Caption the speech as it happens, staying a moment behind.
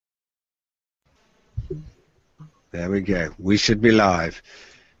There we go. We should be live.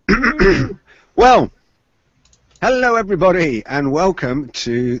 Well, hello everybody, and welcome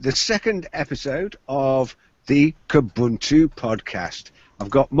to the second episode of the Kubuntu podcast. I've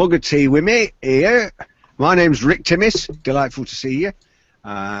got Mug of Tea with me here. My name's Rick Timmis. Delightful to see you.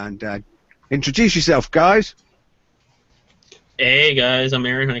 And introduce yourself, guys. Hey guys, I'm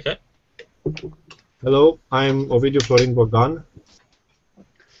Aaron Honeycutt. Hello, I'm Ovidiu Florin Bogdan.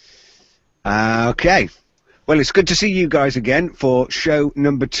 Okay. Well, it's good to see you guys again for show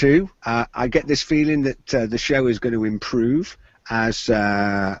number 2. I get this feeling that the show is going to improve as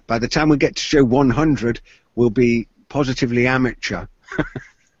by the time we get to show 100, we'll be positively amateur.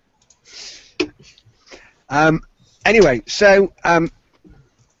 Anyway, so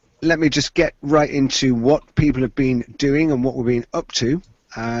let me just get right into what people have been doing and what we've been up to.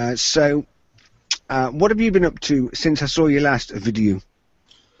 What have you been up to since I saw your last video?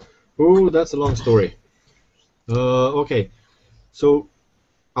 Oh, that's a long story. Okay, so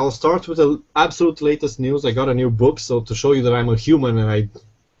I'll start with the absolute latest news. I got a new book, so to show you that I'm a human and I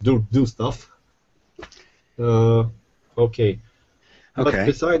do stuff. Okay. But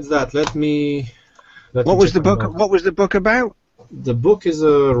besides that, let me What was the book? What was the book about? The book is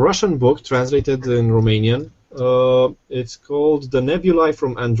a Russian book translated in Romanian. It's called The Nebulae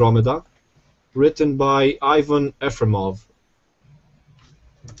from Andromeda, written by Ivan Efremov.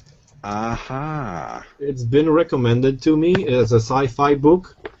 Aha. It's been recommended to me as a sci-fi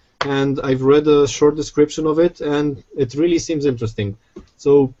book, and I've read a short description of it, and it really seems interesting.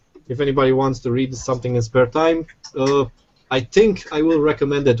 So if anybody wants to read something in spare time, I think I will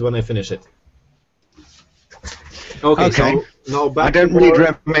recommend it when I finish it. Okay. So now back I don't read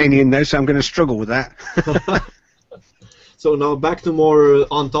Romanian though, so I'm going to struggle with that. So now back to more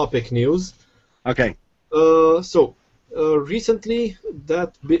on-topic news. Okay. Recently,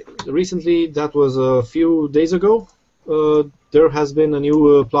 that was a few days ago, there has been a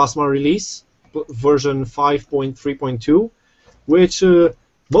new Plasma release, version 5.3.2, which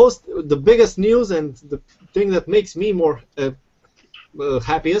the biggest news and the thing that makes me more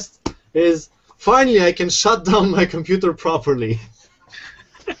happiest is finally I can shut down my computer properly.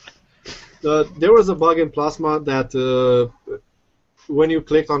 There was a bug in Plasma that when you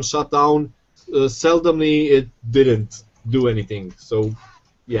click on shutdown, seldomly it didn't do anything. So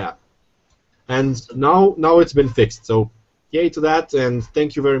yeah, and now it's been fixed. So yay to that, and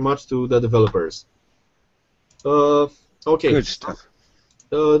thank you very much to the developers. Okay. Good stuff.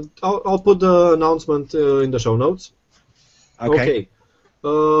 I'll put the announcement in the show notes. Okay.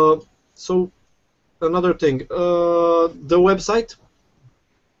 So another thing, the website,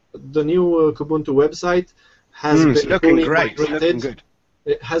 the new Kubuntu website has been fully migrated.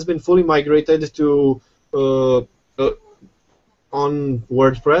 It has been fully migrated to on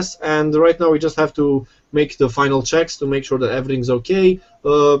WordPress, and right now we just have to make the final checks to make sure that everything's okay.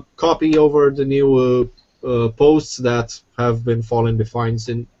 Copy over the new posts that have been falling behind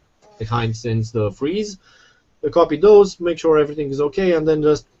since the freeze. Copy those, make sure everything is okay, and then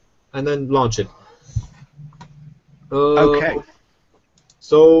launch it. Okay.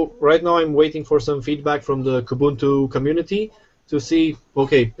 So right now I'm waiting for some feedback from the Kubuntu community to see,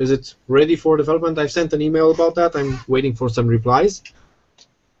 okay, is it ready for development? I've sent an email about that. I'm waiting for some replies.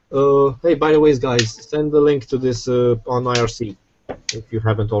 Hey, by the way, guys, send the link to this on IRC if you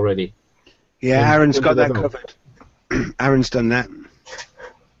haven't already. Yeah, Aaron's got that covered. Aaron's done that.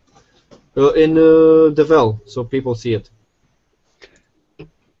 In Devel, so people see it.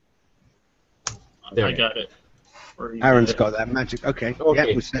 There. I got it. Aaron's got that magic. Okay.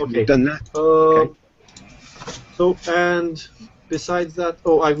 Okay. Yeah, we've done that. Okay. So, and besides that,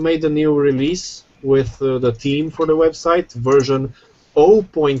 I've made a new release with the theme for the website, version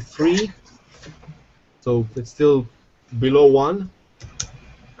 0.3. So it's still below 1.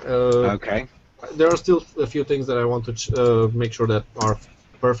 Okay. There are still a few things that I want to make sure that are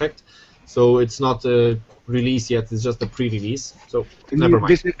perfect. So it's not a release yet; it's just a pre-release. So never mind.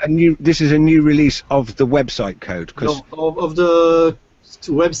 This is a new release of the website code. No, of the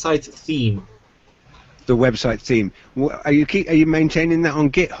website theme. The website theme. Are you maintaining that on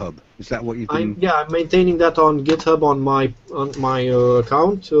GitHub? Is that what you've been? I'm maintaining that on GitHub on my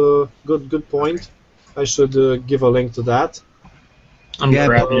account. Good point. I should give a link to that. I'm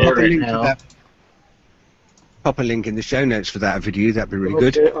grabbing it right now. Pop a link in the show notes for that video. That'd be really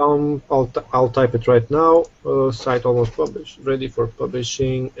good. I'll type it right now. Site almost published, ready for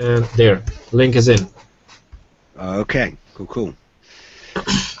publishing, and there, link is in. Okay, cool.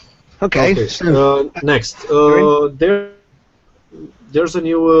 Okay. So, next, there's a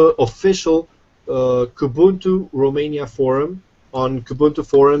new official Kubuntu Romania forum on Kubuntu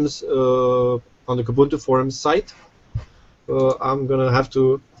forums on the Kubuntu forums site. I'm gonna have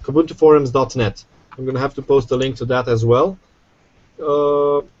to kubuntuforums.net. I'm gonna have to post a link to that as well,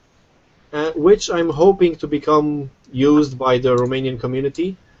 which I'm hoping to become used by the Romanian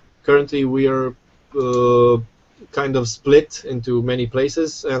community. Currently, we are kind of split into many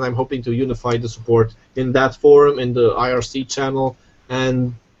places, and I'm hoping to unify the support in that forum, in the IRC channel,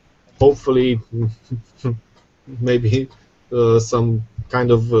 and hopefully maybe some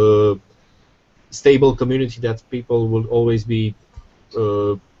kind of stable community that people will always be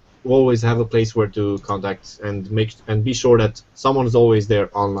always have a place where to contact and be sure that someone is always there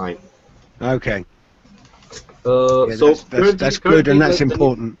online. Okay. Yeah, so that's good, and that's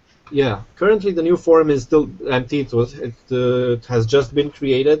important. Currently the new forum is still empty. It has just been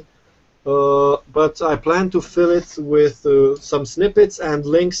created, but I plan to fill it with some snippets and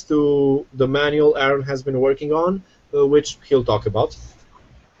links to the manual Aaron has been working on, which he'll talk about.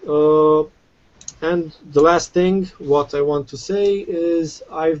 And the last thing, what I want to say is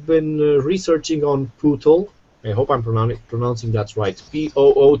I've been researching on Pootle. I hope I'm pronouncing that right.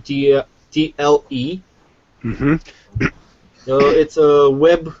 Pootle. Mm-hmm. It's a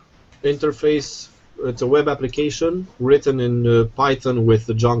web interface. It's a web application written in Python with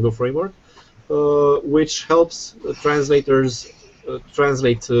the Django framework, which helps translators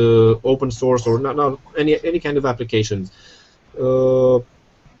translate open source or not any kind of applications.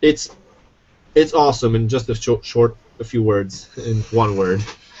 It's awesome in just a few words, in one word.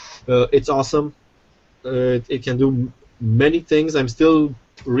 It's awesome. It can do many things. I'm still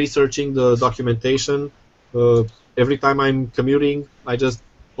researching the documentation. Every time I'm commuting, I just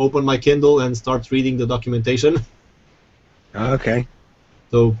open my Kindle and start reading the documentation. Okay.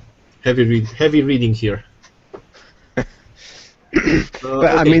 So heavy reading here. But okay.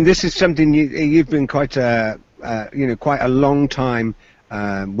 I mean, this is something you've been quite a quite a long time.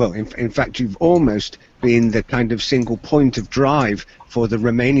 Well, in fact, you've almost been the kind of single point of drive for the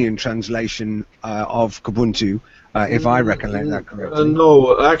Romanian translation of Kubuntu, if I recollect that correctly.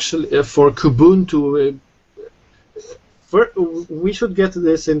 No, actually, for Kubuntu, we should get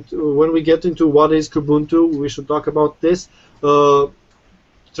this into when we get into what is Kubuntu. We should talk about this.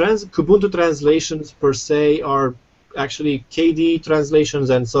 Kubuntu translations per se are actually KD translations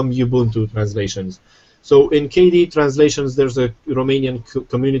and some Ubuntu translations. So in KD translations, there's a Romanian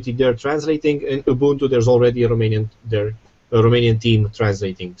community there translating. In Ubuntu, there's already a Romanian team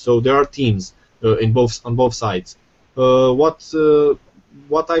translating. So there are teams on both sides. What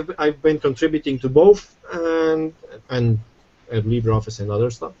I've been contributing to both and LibreOffice and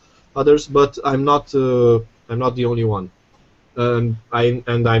others, but I'm not the only one. I'm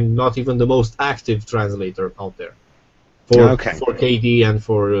not even the most active translator out there for KD and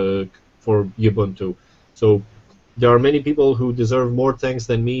for Ubuntu. So there are many people who deserve more thanks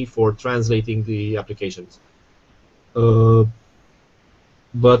than me for translating the applications. But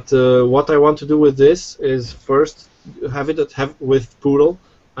what I want to do with this is first have with Poodle.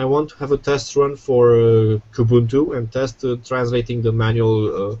 I want to have a test run for Kubuntu and test translating the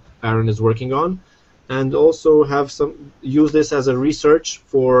manual Aaron is working on, and also use this as a research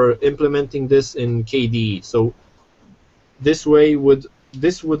for implementing this in KDE. So this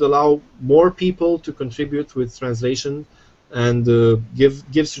would allow more people to contribute with translation and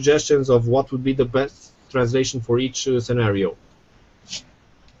give suggestions of what would be the best translation for each scenario.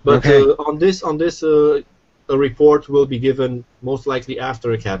 But on this, a report will be given most likely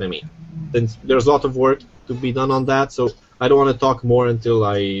after Academy. Then there's a lot of work to be done on that, so I don't want to talk more until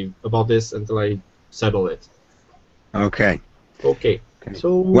I settle it. Okay.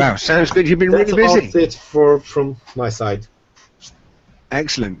 So wow, sounds good. You've been really busy. That's it from my side.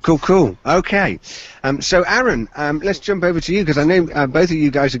 Excellent. Cool. Okay. So Aaron, let's jump over to you because I know both of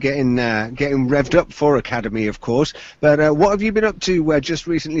you guys are getting revved up for Academy, of course. But what have you been up to just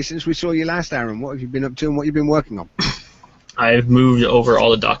recently since we saw you last, Aaron? What have you been up to and what you've been working on? I've moved over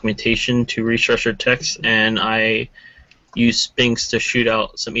all the documentation to restructured text, and I use Sphinx to shoot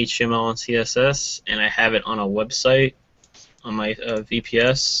out some HTML and CSS, and I have it on a website on my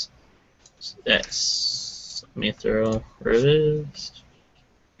VPS. Let me throw where it is.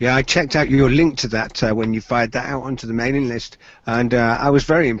 Yeah, I checked out your link to that when you fired that out onto the mailing list, and I was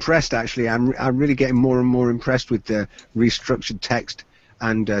very impressed, actually. I'm really getting more and more impressed with the restructured text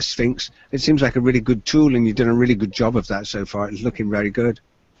and Sphinx. It seems like a really good tool, and you've done a really good job of that so far. It's looking very good.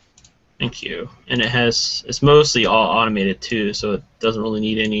 Thank you. And it's mostly all automated, too, so it doesn't really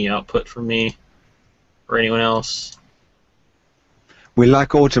need any output from me or anyone else. We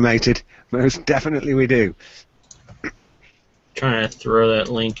like automated. Most definitely we do. Trying to throw that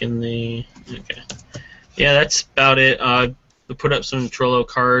link in the... Okay. Yeah, that's about it. put up some Trello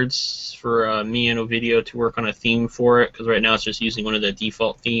cards for me and Ovidio to work on a theme for it, because right now it's just using one of the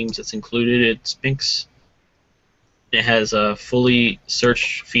default themes that's included at Spinks. It has fully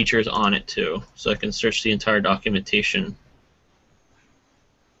search features on it too, so I can search the entire documentation.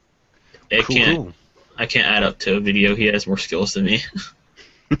 Cool. I can't add up to Ovidio. He has more skills than me.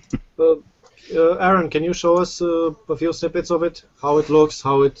 Aaron, can you show us a few snippets of it? How it looks?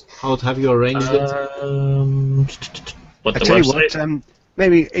 How have you arranged it? What, I the tell website? you what,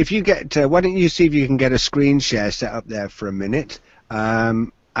 maybe if you get, why don't you see if you can get a screen share set up there for a minute,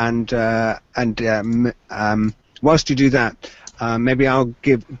 whilst you do that, maybe I'll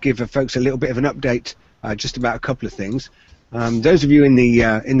give folks a little bit of an update just about a couple of things. Those of you in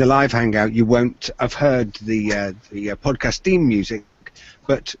the live hangout, you won't have heard the podcast theme music,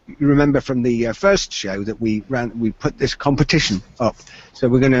 but you remember from the first show that we put this competition up. So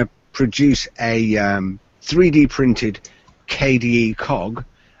we're going to produce a 3D printed KDE cog,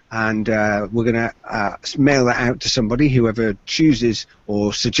 and we're going to mail that out to somebody, whoever chooses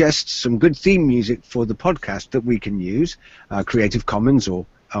or suggests some good theme music for the podcast that we can use, Creative Commons or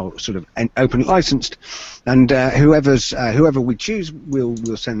sort of open licensed, and whoever we choose, we'll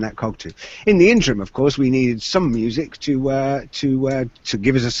send that cog to. In the interim, of course, we needed some music to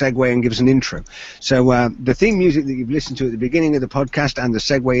give us a segue and give us an intro. So the theme music that you've listened to at the beginning of the podcast and the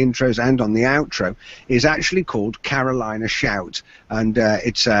segue intros and on the outro is actually called Carolina Shout, and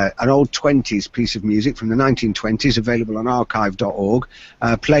it's an old 20s piece of music from the 1920s, available on archive.org,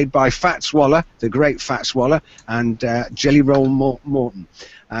 played by Fats Waller, the great Fats Waller, and Jelly Roll Morton.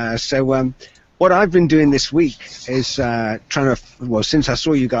 So what I've been doing this week is trying to, well, since I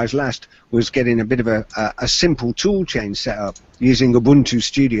saw you guys last, was getting a bit of a simple tool chain set up using Ubuntu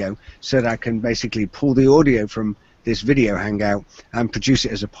Studio, so that I can basically pull the audio from this video hangout and produce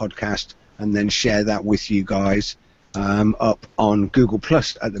it as a podcast and then share that with you guys up on Google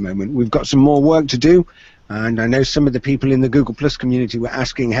Plus at the moment. We've got some more work to do, and I know some of the people in the Google Plus community were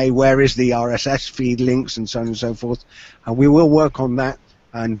asking, hey, where is the RSS feed links and so on and so forth. We will work on that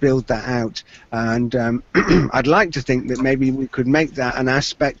and build that out, and I'd like to think that maybe we could make that an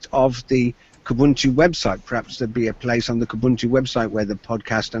aspect of the Kubuntu website. Perhaps there'd be a place on the Kubuntu website where the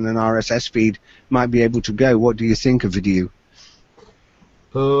podcast and an RSS feed might be able to go. What do you think of video?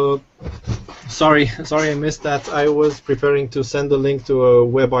 Sorry, I missed that. I was preparing to send a link to a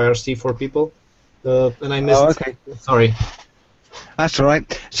WebIRC for people, and I missed. Oh, okay. Sorry. That's all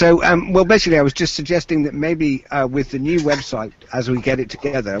right. So, well, basically, I was just suggesting that maybe with the new website, as we get it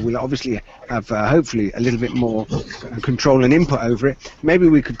together, we'll obviously have hopefully a little bit more control and input over it. Maybe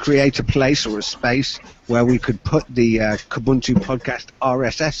we could create a place or a space where we could put the Kubuntu podcast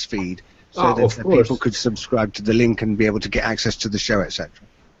RSS feed, so that people could subscribe to the link and be able to get access to the show, etc.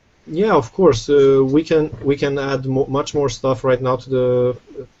 Yeah, of course. We can add much more stuff right now to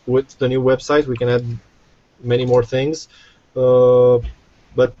with the new website. We can add many more things. But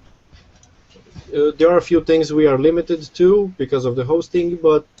there are a few things we are limited to because of the hosting,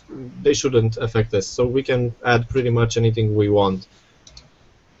 but they shouldn't affect us. So we can add pretty much anything we want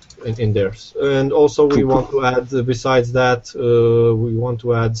in there. And also we want to add, besides that, we want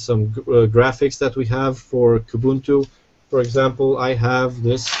to add some graphics that we have for Kubuntu. For example, I have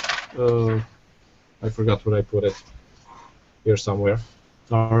this, I forgot where I put it, here somewhere.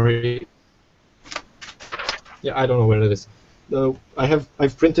 Sorry. Yeah, I don't know where it is.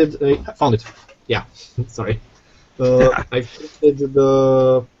 I've printed. I found it. Yeah, sorry. I've printed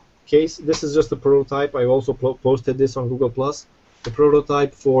the case. This is just a prototype. I also posted this on Google Plus. The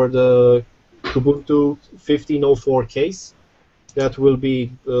prototype for the Kubuntu 1504 case that will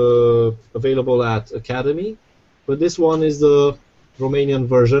be available at Academy. But this one is the Romanian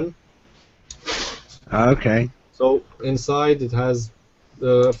version. Okay. So inside it has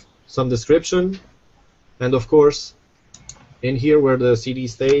some description, and of course, in here where the CD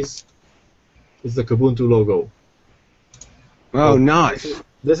stays is the Kubuntu logo. Oh, so nice.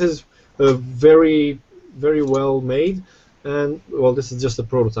 This is very, very well made, and well, this is just a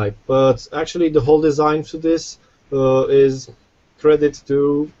prototype. But actually, the whole design to this is credit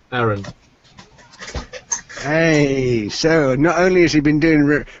to Aaron. Hey, so not only has he been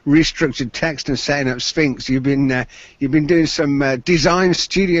doing restructured text and setting up Sphinx, you've been doing some design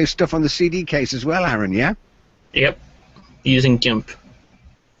studio stuff on the CD case as well, Aaron. Yeah. Yep. Using GIMP.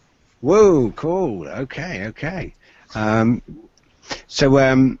 Whoa, cool. Okay. So,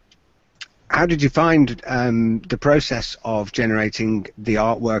 how did you find the process of generating the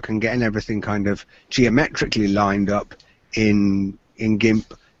artwork and getting everything kind of geometrically lined up in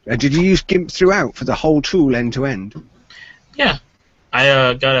GIMP? Did you use GIMP throughout for the whole tool end to end? Yeah.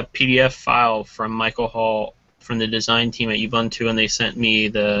 I got a PDF file from Michael Hall from the design team at Ubuntu, and they sent me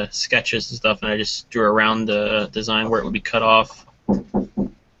the sketches and stuff, and I just drew around the design where it would be cut off.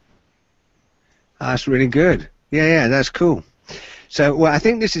 That's really good. Yeah, that's cool. So, well, I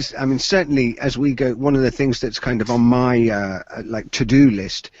think this is, I mean, certainly as we go, one of the things that's kind of on my like to-do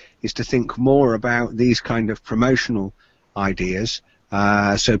list is to think more about these kind of promotional ideas.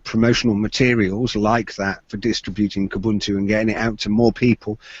 So promotional materials like that for distributing Kubuntu and getting it out to more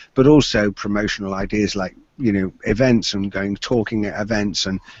people, but also promotional ideas like, you know, events and talking at events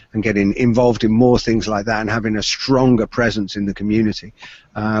and getting involved in more things like that and having a stronger presence in the community.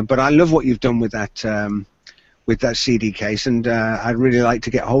 But I love what you've done with that CD case, and I'd really like to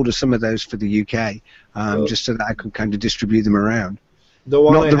get hold of some of those for the UK, just so that I could kind of distribute them around. The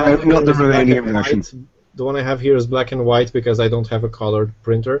one Not the Romanian version. The one I have here is black and white because I don't have a colored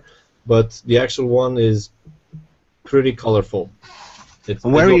printer, but the actual one is pretty colorful.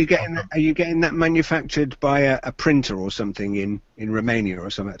 And where are you getting that? Are you getting that manufactured by a printer or something in Romania or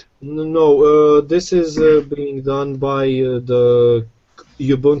something? No, this is being done by the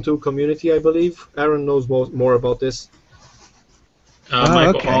Ubuntu community, I believe. Aaron knows more about this.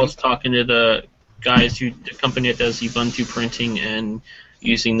 Michael okay. Hall's talking to the company that does Ubuntu printing and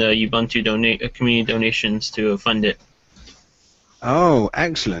using the Ubuntu community donations to fund it. Oh,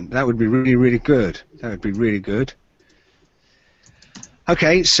 excellent! That would be really, really good. That would be really good.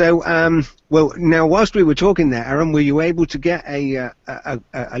 Okay, so well, now whilst we were talking there, Aaron, were you able to get a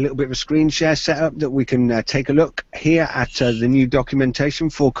little bit of a screen share set up that we can take a look here at the new documentation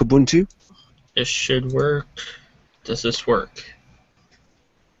for Kubuntu? This should work. Does this work?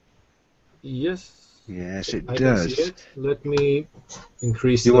 Yes. Yes, it I does. can see it. Let me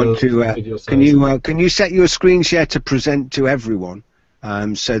increase You the want to? video size. Can you set your screen share to present to everyone,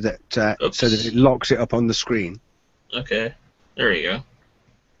 so that it locks it up on the screen? Okay, there you go.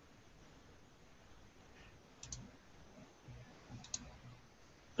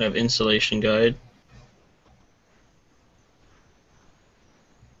 I have installation guide.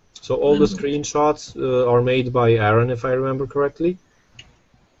 So all the screenshots are made by Aaron, if I remember correctly.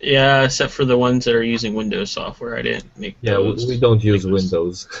 Yeah, except for the ones that are using Windows software. I didn't make those. We don't use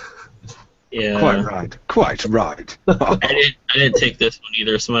Windows. Yeah. Quite right. I didn't take this one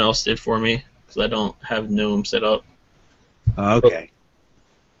either. Someone else did for me because I don't have GNOME set up. Okay.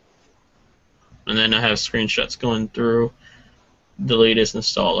 And then I have screenshots going through the latest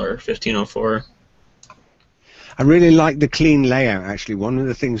installer, 1504. I really like the clean layout. Actually, one of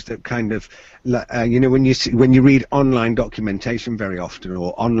the things that kind of, you know, when you read online documentation very often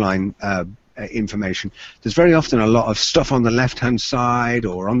or online information, there's very often a lot of stuff on the left-hand side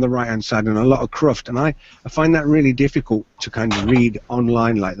or on the right-hand side and a lot of cruft, and I find that really difficult to kind of read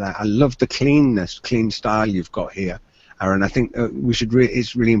online like that. I love the clean style you've got here, Aaron. I think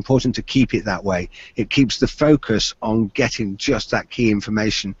it's really important to keep it that way. It keeps the focus on getting just that key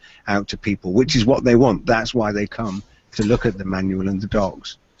information out to people, which is what they want. That's why they come to look at the manual and the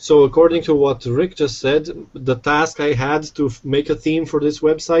docs. So according to what Rick just said, the task I had to make a theme for this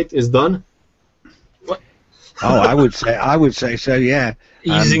website is done? What? Oh, I would say so, yeah.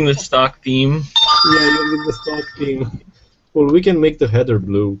 Using the stock theme. Yeah, using the stock theme. Well, we can make the header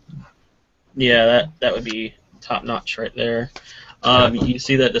blue. Yeah, that would be top notch right there. You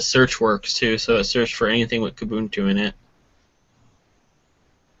see that the search works too, so it searched for anything with Kubuntu in it.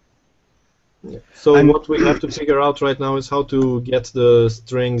 Yeah. So what we have to figure out right now is how to get the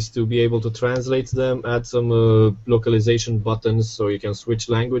strings to be able to translate them, add some localization buttons so you can switch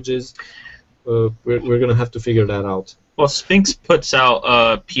languages. We're going to have to figure that out. Well, Sphinx puts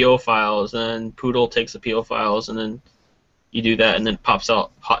out PO files, and Poodle takes the PO files, and then you do that, and then it pops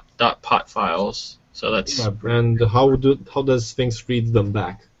out .pot files. So that's and how does Sphinx read them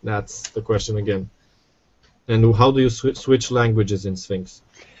back? That's the question again. And how do you switch languages in Sphinx?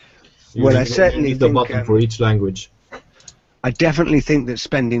 Well, I certainly need the think button for each language. I definitely think that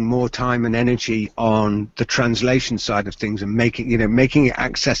spending more time and energy on the translation side of things and making it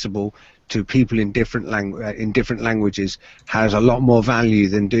accessible to people in different languages has a lot more value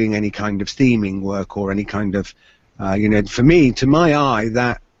than doing any kind of theming work or any kind of for me, to my eye,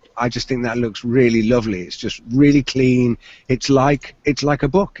 that I just think that looks really lovely. It's just really clean. It's like a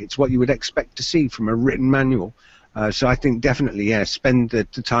book. It's what you would expect to see from a written manual. So I think definitely, yeah, spend the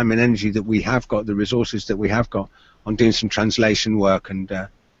time and energy that we have got, the resources that we have got, on doing some translation work and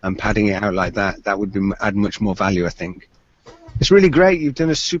padding it out like that. That would add much more value, I think. It's really great. You've done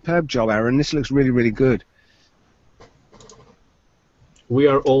a superb job, Aaron. This looks really, really good. We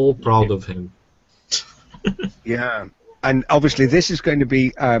are all proud of him. Yeah, and obviously this is going to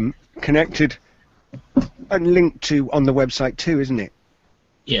be connected and linked to on the website too, isn't it?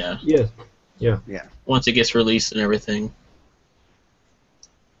 Yeah. Yes. Yeah. once it gets released and everything.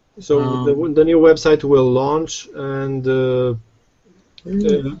 So the new website will launch, and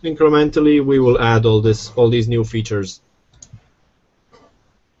incrementally we will add all these new features.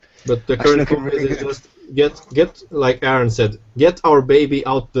 But the That's current looking focus really is good. just get like Aaron said, get our baby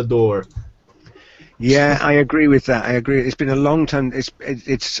out the door. Yeah, I agree with that. I agree. It's been a long time. It's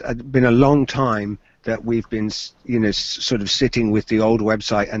been a long time that we've been, sort of sitting with the old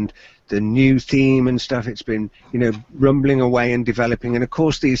website and the new theme and stuff. It's been, rumbling away and developing. And of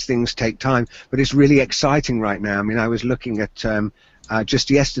course, these things take time. But it's really exciting right now. I mean, I was looking at just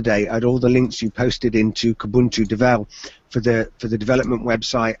yesterday at all the links you posted into Kubuntu Devel for the development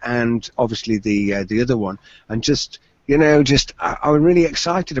website and obviously the other one, and I'm really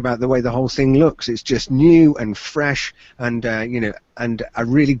excited about the way the whole thing looks. It's just new and fresh, and and a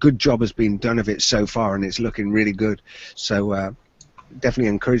really good job has been done of it so far, and it's looking really good. So definitely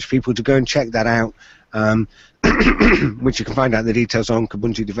encourage people to go and check that out, which you can find out the details on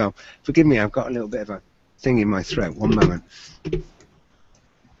Kubuntu Devel. Forgive me, I've got a little bit of a thing in my throat. One moment.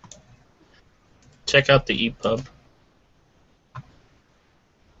 Check out the EPUB.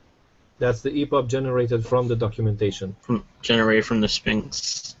 That's the EPUB generated from the documentation. Generated from the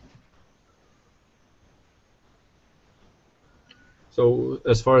Sphinx. So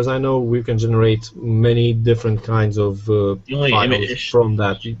as far as I know, we can generate many different kinds of files from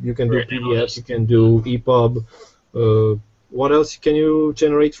that. You can do PDF, you can do EPUB. What else can you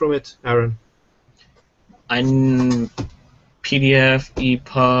generate from it, Aaron? I'm PDF,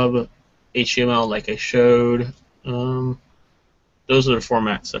 EPUB, HTML, like I showed. Those are the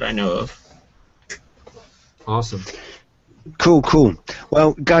formats that I know of. Awesome. Cool.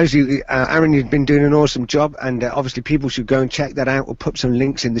 Well, guys, Aaron, you've been doing an awesome job, and obviously people should go and check that out. We'll put some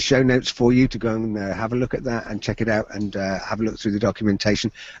links in the show notes for you to go and have a look at that and check it out and have a look through the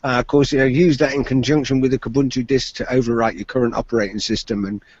documentation. Of course, use that in conjunction with the Kubuntu disk to overwrite your current operating system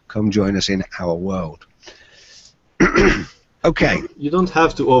and come join us in our world. Okay. You don't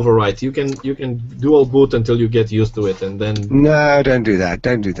have to overwrite. You can dual boot until you get used to it, and then. No, don't do that.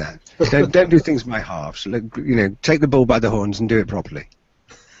 Don't do that. don't do things by halves. Take the bull by the horns and do it properly.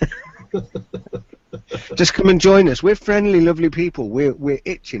 Just come and join us. We're friendly, lovely people. We're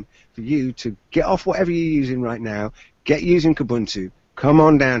itching for you to get off whatever you're using right now. Get using Kubuntu. Come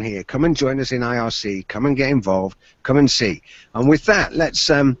on down here. Come and join us in IRC. Come and get involved. Come and see. And with that, let's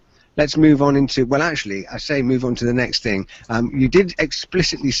move on into, well, actually, I say move on to the next thing. You did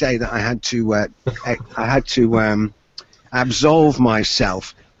explicitly say that I had to absolve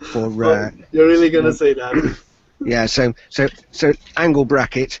myself for. You're really gonna say that? Yeah. So angle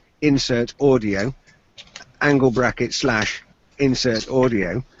bracket insert audio, angle bracket / insert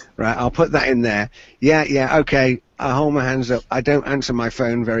audio. Right. I'll put that in there. Yeah. Okay. I hold my hands up. I don't answer my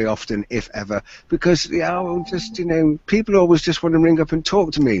phone very often, if ever, because people always just want to ring up and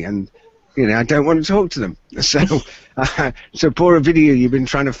talk to me, and I don't want to talk to them. So poor Ovidio, you've been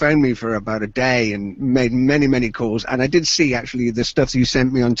trying to phone me for about a day and made many calls, and I did see actually the stuff you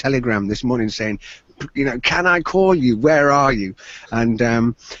sent me on Telegram this morning saying, can I call you? Where are you? And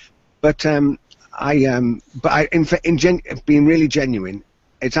being really genuine.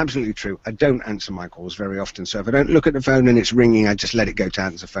 It's absolutely true. I don't answer my calls very often, so if I don't look at the phone and it's ringing, I just let it go to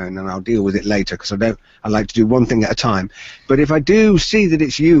answer phone, and I'll deal with it later because I like to do one thing at a time. But if I do see that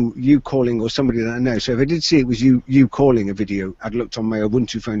it's you calling or somebody that I know, so if I did see it was you calling a video, I'd looked on my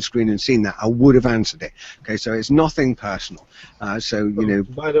Ubuntu phone screen and seen that, I would have answered it. Okay, so it's nothing personal. By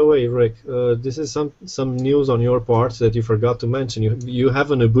the way, Rick, this is some news on your part that you forgot to mention. You have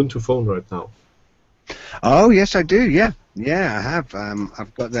an Ubuntu phone right now. Oh yes, I do. Yeah, I have.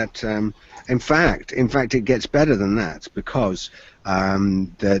 I've got that. In fact, it gets better than that because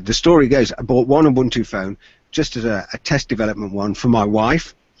the story goes. I bought one Ubuntu phone just as a test development one for my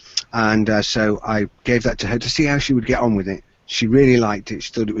wife, and so I gave that to her to see how she would get on with it. She really liked it.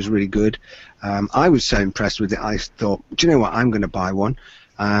 She thought it was really good. I was so impressed with it. I thought, do you know what? I'm going to buy one.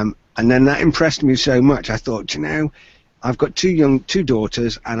 And then that impressed me so much. I thought, I've got two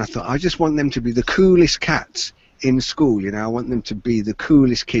daughters, and I thought I just want them to be the coolest cats in school. I want them to be the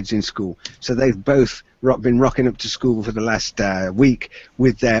coolest kids in school. So they've both been rocking up to school for the last week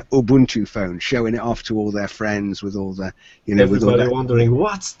with their Ubuntu phone, showing it off to all their friends with all the, Everybody wondering,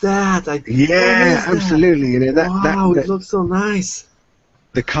 what's that? Absolutely. Wow, it looks so nice.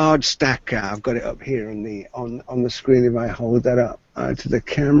 The card stacker. I've got it up here on the screen. If I hold that up to the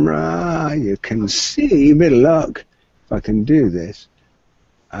camera, you can see. Bit of luck. I can do this,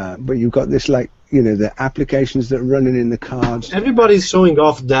 but you've got this the applications that are running in the cards. Everybody's showing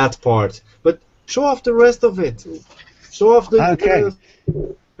off that part, but show off the rest of it. Show off the. Okay.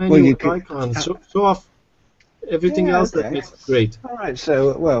 menu Well, you with could. icons. Show off everything Yeah, else that okay. makes it great. All right.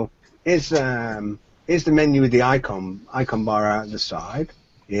 So, well, here's the menu with the icon bar out the side.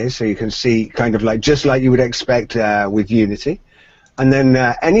 Yeah, so you can see kind of like just like you would expect with Unity, and then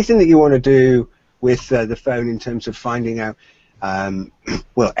anything that you want to do with the phone in terms of finding out,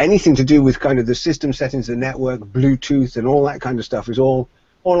 well, anything to do with kind of the system settings, the network, Bluetooth, and all that kind of stuff is all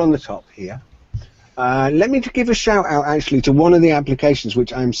on the top here. Let me give a shout out actually to one of the applications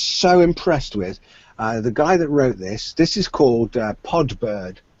which I'm so impressed with. The guy that wrote this is called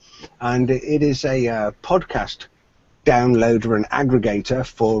Podbird, and it is a podcast downloader and aggregator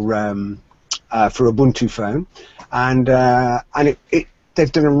for Ubuntu phone, and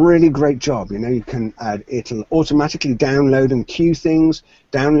they've done a really great job. You know, you can it'll automatically download and queue things,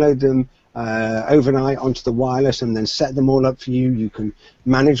 download them overnight onto the wireless, and then set them all up for you. You can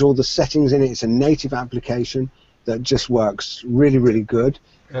manage all the settings in it. It's a native application that just works really, really good.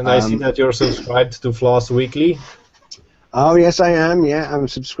 And I see that you're subscribed to Floss Weekly. Oh yes, I am. Yeah, I'm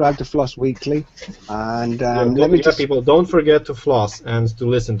subscribed to Floss Weekly, and let me just people don't forget to floss and to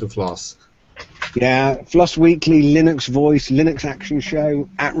listen to Floss. Yeah, Floss Weekly, Linux Voice, Linux Action Show,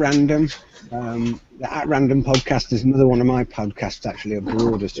 At Random. The At Random podcast is another one of my podcasts, actually, a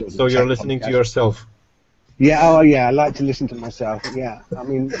broader sort of So you're tech listening podcast. to yourself. Yeah, oh yeah, I like to listen to myself. Yeah, I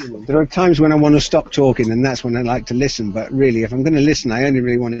mean, you know, there are times when I want to stop talking, and that's when I like to listen. But really, if I'm going to listen, I only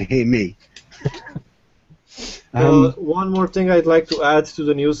really want to hear me. One more thing I'd like to add to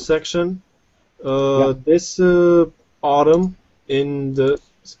the news section. This autumn,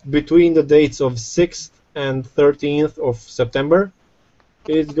 between the dates of 6th and 13th of September,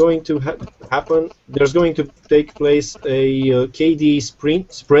 it's going to happen. There's going to take place a KDE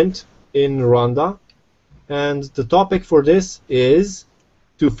sprint in Rwanda, and the topic for this is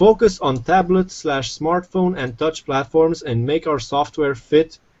to focus on tablet/smartphone and touch platforms and make our software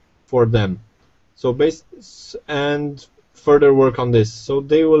fit for them. So and further work on this. So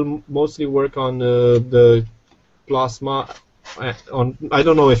they will mostly work on the Plasma. I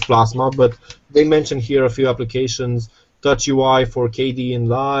don't know if Plasma, but they mention here a few applications: Touch UI for KDE in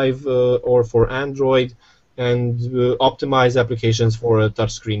Live or for Android, and optimized applications for a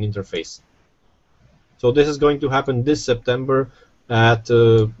touchscreen interface. So this is going to happen this September at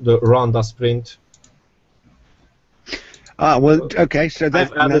the Rwanda Sprint. Well, okay, so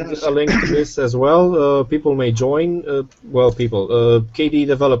I've added a link to this as well. People may join, KDE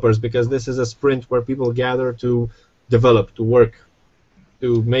developers, because this is a sprint where people gather to develop, to work,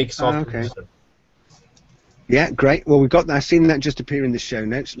 to make software. Okay. Yeah, great. Well, we've got that. I've seen that just appear in the show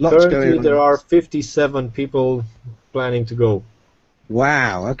notes. Lots Currently, going on. there are 57 people planning to go.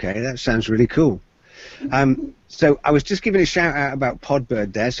 Wow, okay, that sounds really cool. So I was just giving a shout out about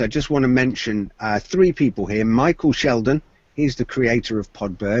Podbird there, so I just want to mention three people here. Michael Sheldon, he's the creator of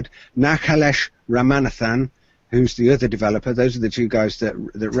Podbird. Nakalesh Ramanathan, who's the other developer. Those are the two guys that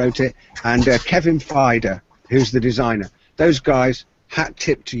wrote it. And Kevin Fider, who's the designer. Those guys, hat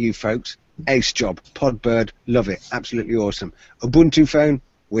tip to you folks. Ace job. Podbird, love it. Absolutely awesome. Ubuntu phone,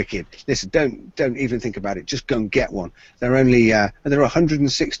 wicked. Listen, don't even think about it. Just go and get one. They're only they're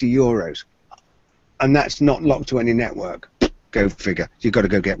 160 euros. And that's not locked to any network. Go figure. You've got to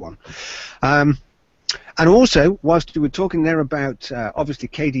go get one. And also, whilst we were talking there about obviously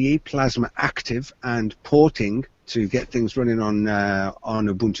KDE, Plasma Active, and porting to get things running on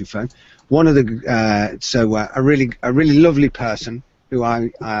Ubuntu phone, one of the a really lovely person who I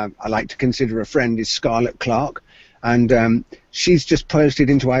like to consider a friend is Scarlett Clark, and she's just posted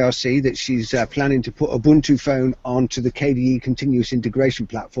into IRC that she's planning to put Ubuntu phone onto the KDE continuous integration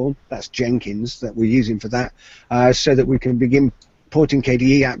platform. That's Jenkins that we're using for that, so that we can begin porting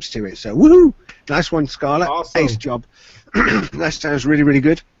KDE apps to it. So woohoo! Nice one, Scarlett. Awesome. Ace job. That sounds really, really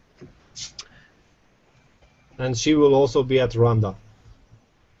good. And she will also be at Rwanda.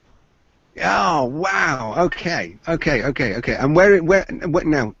 Oh wow! Okay. And where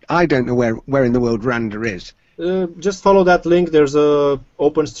now? I don't know where in the world Rwanda is. Just follow that link. There's a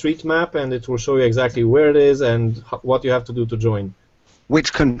OpenStreetMap, and it will show you exactly where it is and what you have to do to join.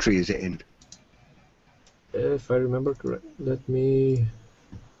 Which country is it in? If I remember correct, let me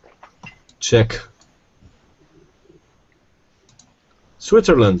check.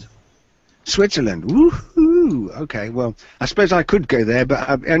 Switzerland. Switzerland. Woohoo! Okay, well, I suppose I could go there, but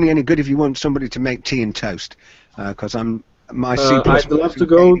only any good if you want somebody to make tea and toast, because my C++. I'd love to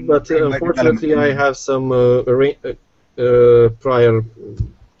go, but unfortunately I have some prior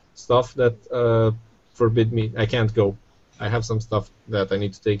stuff that forbid me. I can't go. I have some stuff that I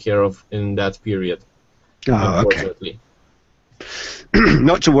need to take care of in that period. Oh, unfortunately. Okay.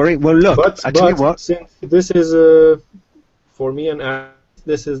 Not to worry. Well, look, I tell you what. Since this is for me an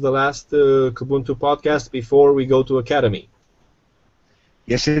This is the last Kubuntu podcast before we go to Academy.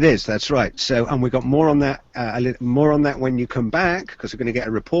 Yes, it is. That's right. So, and we've got more on that, a little more on that when you come back, because we're going to get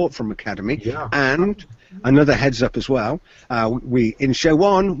a report from Academy. Yeah. And another heads up as well. We in show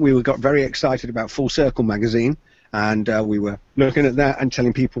 1 we got very excited about Full Circle magazine, and we were looking at that and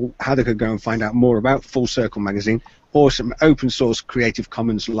telling people how they could go and find out more about Full Circle magazine, awesome open source Creative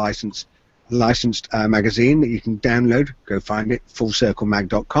Commons licensed magazine that you can download. Go find it,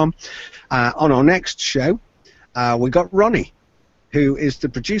 fullcirclemag.com. On our next show, we got Ronnie, who is the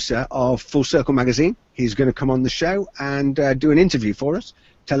producer of Full Circle magazine. He's going to come on the show and do an interview for us,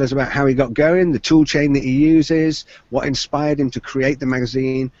 tell us about how he got going, the tool chain that he uses, what inspired him to create the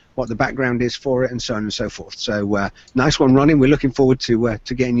magazine, what the background is for it, and so on and so forth. So nice one, Ronnie. We're looking forward to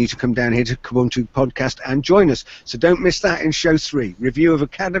getting you to come down here to Kubuntu podcast and join us. So don't miss that in show 3, review of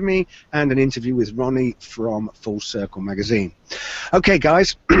Academy and an interview with Ronnie from Full Circle magazine. Okay,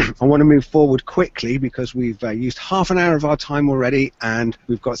 guys, I want to move forward quickly because we've used half an hour of our time already and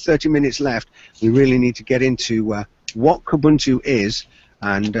we've got 30 minutes left. We really need to get into what Kubuntu is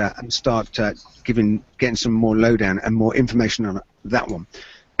and start getting some more lowdown and more information on that one.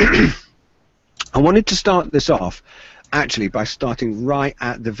 I wanted to start this off actually by starting right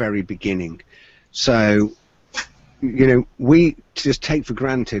at the very beginning. So, you know, we just take for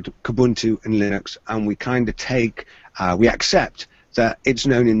granted Kubuntu and Linux, and we kind of we accept that it's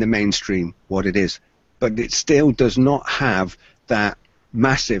known in the mainstream what it is, but it still does not have that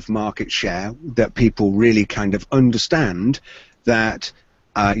massive market share that people really kind of understand that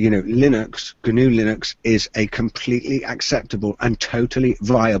you know, Linux, GNU Linux, is a completely acceptable and totally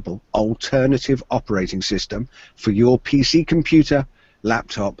viable alternative operating system for your PC computer,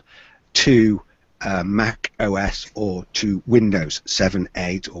 laptop, to Mac OS or to Windows 7,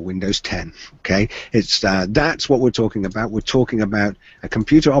 8, or Windows 10. Okay, it's that's what we're talking about. We're talking about a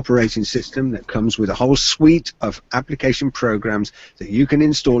computer operating system that comes with a whole suite of application programs that you can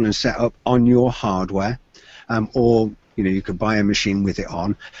install and set up on your hardware, or you know, you could buy a machine with it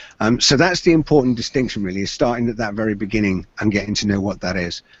on. So that's the important distinction, really, is starting at that very beginning and getting to know what that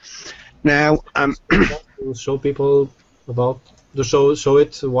is. Now, show people about the show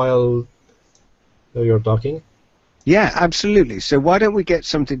it while you're talking. Yeah, absolutely. So why don't we get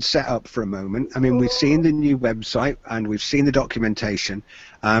something set up for a moment? I mean, we've seen the new website and we've seen the documentation,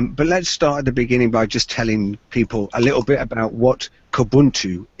 but let's start at the beginning by just telling people a little bit about what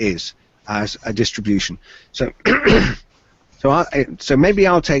Kubuntu is as a distribution. So, so maybe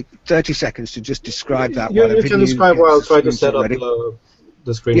I'll take 30 seconds to just describe that. You can describe while I'll try to set up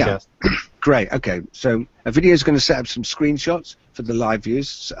the screencast. Yeah. Great. Okay. So a video is going to set up some screenshots for the live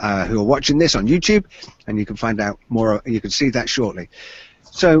viewers who are watching this on YouTube, and you can find out more. You can see that shortly.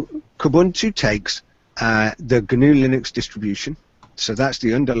 So Kubuntu takes the GNU Linux distribution. So that's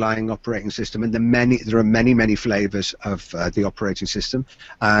the underlying operating system, and there are many flavors of the operating system.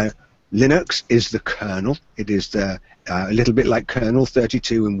 Linux is the kernel. It is a little bit like kernel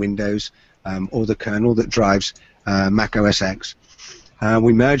 32 in Windows, or the kernel that drives Mac OS X.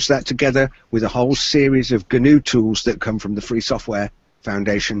 We merge that together with a whole series of GNU tools that come from the Free Software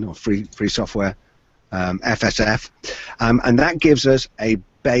Foundation, or Free Software FSF, and that gives us a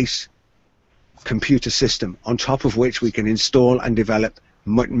base computer system on top of which we can install and develop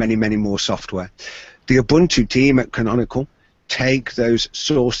many more software. The Ubuntu team at Canonical take those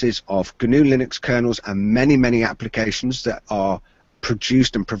sources of GNU Linux kernels and many applications that are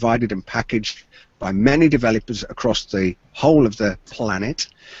produced and provided and packaged by many developers across the whole of the planet,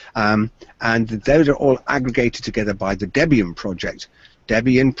 and those are all aggregated together by the Debian project.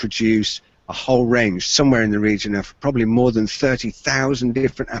 Debian produce a whole range, somewhere in the region of probably more than 30,000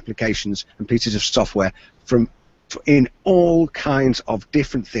 different applications and pieces of software in all kinds of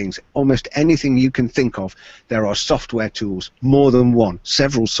different things. Almost anything you can think of, there are software tools, more than one,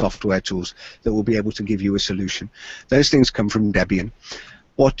 several software tools that will be able to give you a solution. Those things come from Debian.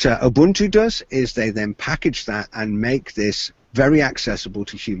 What Ubuntu does is they then package that and make this very accessible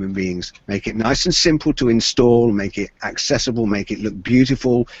to human beings, make it nice and simple to install, make it accessible, make it look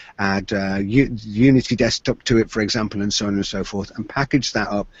beautiful, add Unity desktop to it, for example, and so on and so forth, and package that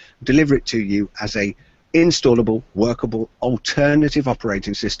up, deliver it to you as a installable, workable, alternative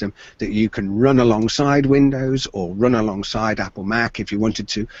operating system that you can run alongside Windows or run alongside Apple Mac if you wanted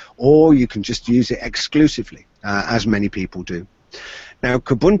to, or you can just use it exclusively, as many people do. Now,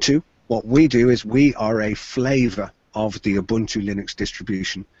 Kubuntu, what we do is we are a flavor of the Ubuntu Linux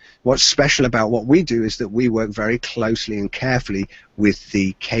distribution. What's special about what we do is that we work very closely and carefully with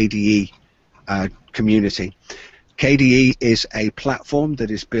the KDE community. KDE is a platform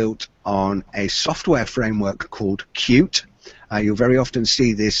that is built on a software framework called Qt, You'll very often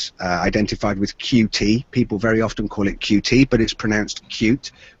see this identified with Qt. People very often call it Qt, but it's pronounced Qt.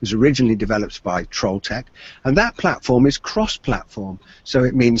 It was originally developed by Trolltech, and that platform is cross-platform. So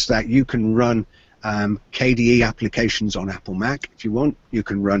it means that you can run KDE applications on Apple Mac if you want. You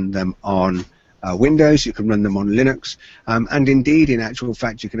can run them on Windows, you can run them on Linux, and indeed, in actual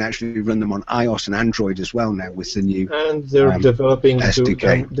fact, you can actually run them on iOS and Android as well now with the new and they're developing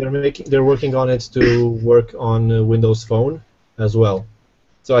SDK. they're working on it to work on Windows Phone as well.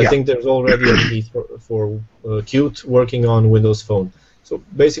 So I think there's already a release for Qt working on Windows Phone. So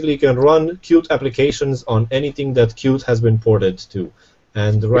basically, you can run Qt applications on anything that Qt has been ported to.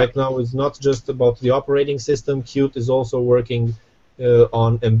 And right now, it's not just about the operating system. Qt is also working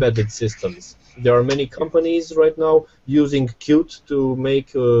on embedded systems. There are many companies right now using Qt to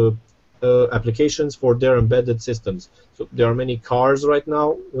make applications for their embedded systems. So there are many cars right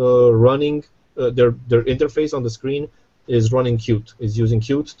now running, their interface on the screen is running Qt, is using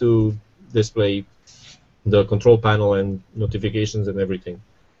Qt to display the control panel and notifications and everything.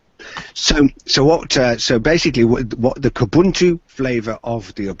 So basically, what the Kubuntu flavor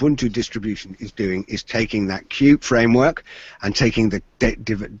of the Ubuntu distribution is doing is taking that Qt framework and taking the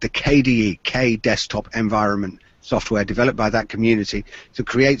KDE K desktop environment software developed by that community to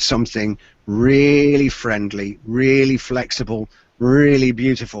create something really friendly, really flexible, really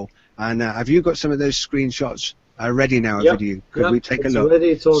beautiful. And have you got some of those screenshots ready now, Video? Could we take a look?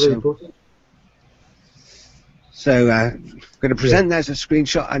 It's already posted. So I'm going to present that as a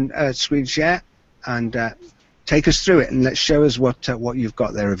screenshot and screen share, and take us through it, and let's show us what you've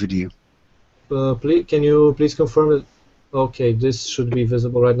got there, Video. Please, can you please confirm it? Okay, this should be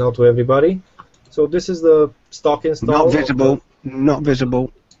visible right now to everybody. So this is the stock install. Not visible. Not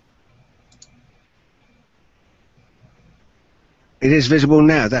visible. It is visible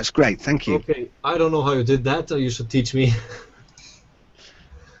now. That's great. Thank you. Okay, I don't know how you did that. You should teach me.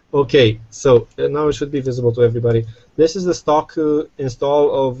 Okay, so now it should be visible to everybody. This is the stock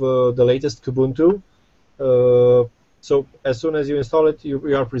install of the latest Kubuntu. So as soon as you install it,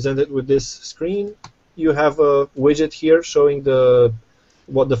 you are presented with this screen. You have a widget here showing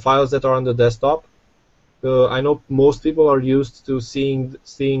what the files that are on the desktop. I know most people are used to seeing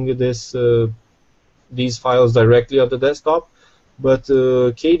these files directly on the desktop, but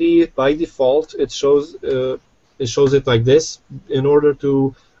KDE by default it shows it like this in order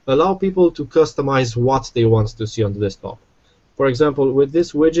to allow people to customize what they want to see on the desktop. For example, with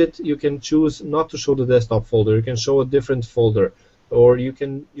this widget, you can choose not to show the desktop folder. You can show a different folder, or you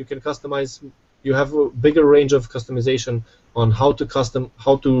can customize. You have a bigger range of customization on how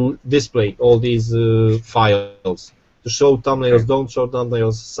to display all these files. To show thumbnails, don't show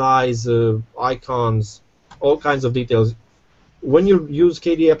thumbnails, size, icons, all kinds of details. When you use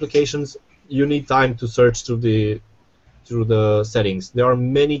KDE applications, you need time to search through the settings. There are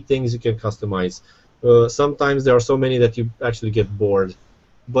many things you can customize. Sometimes there are so many that you actually get bored,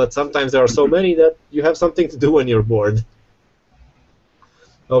 but sometimes there are so many that you have something to do when you're bored.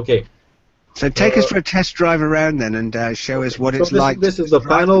 Okay. So take us for a test drive around then, and show us what it's like. This is the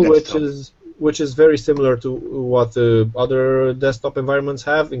panel, which is very similar to what other desktop environments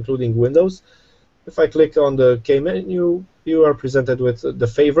have, including Windows. If I click on the K menu, you are presented with the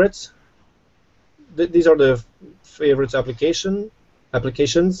favorites. These are the favorites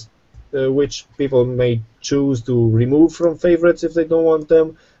applications, which people may choose to remove from favorites if they don't want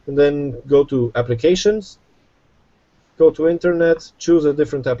them, and then go to applications, go to internet, choose a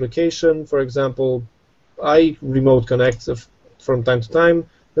different application. For example, I remote connect from time to time,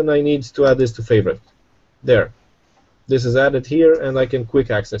 then I need to add this to favorite. There. This is added here, and I can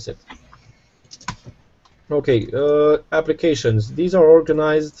quick access it. Okay, applications. These are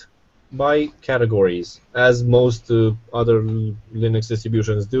organized by categories, as most other Linux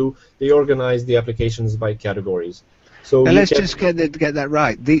distributions do. They organize the applications by categories. So now let's just get that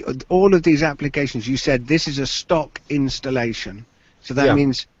right. All of these applications, you said this is a stock installation. So that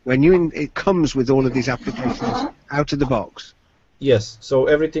means when it comes with all of these applications out of the box. Yes. So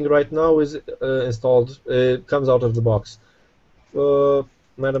everything right now is installed. Comes out of the box.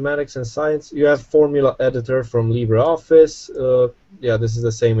 Mathematics and science. You have formula editor from LibreOffice. This is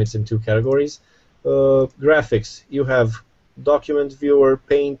the same. It's in two categories. Graphics. You have document viewer,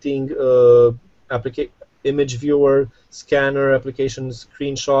 painting, image viewer, scanner application,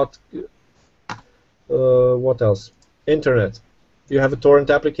 screenshot. What else? Internet. You have a torrent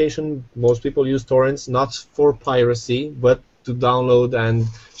application. Most people use torrents not for piracy, but to download and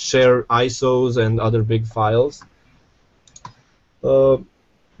share ISOs and other big files.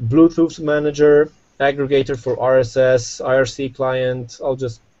 Bluetooth manager, aggregator for RSS, IRC client. I'll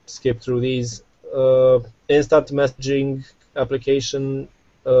just skip through these. instant messaging application.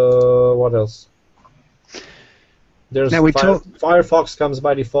 What else? There's Now we Firefox comes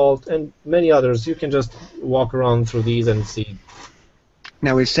by default, and many others. You can just walk around through these and see.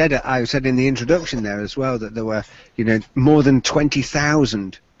 Now I said in the introduction there as well that there were, more than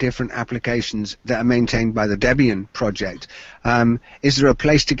 20,000 different applications that are maintained by the Debian project. Is there a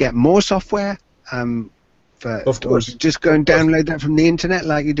place to get more software? Of course. Or just go and download that from the internet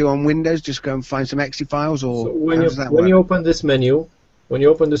like you do on Windows? Just go and find some exe files, or So when you open this menu,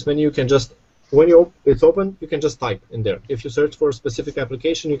 you can just it's open, you can just type in there. If you search for a specific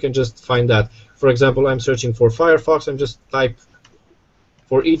application, you can just find that. For example, I'm searching for Firefox, and just type.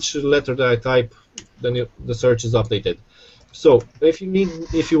 For each letter that I type, then the search is updated. So if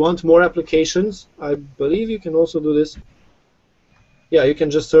you want more applications, I believe you can also do this. Yeah, you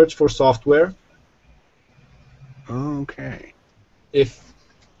can just search for software. Okay. If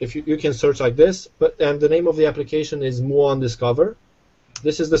you can search like this, and the name of the application is Muon Discover.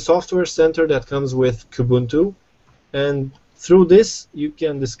 This is the software center that comes with Kubuntu, and through this you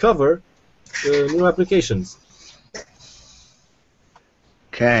can discover new applications.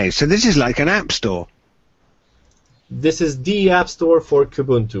 Okay, so this is like an app store. This is the app store for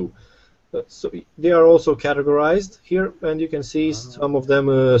Kubuntu. So they are also categorized here, and you can see some of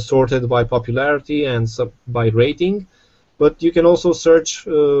them sorted by popularity and some by rating. But you can also search.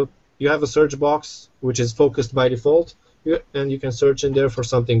 You have a search box which is focused by default, and you can search in there for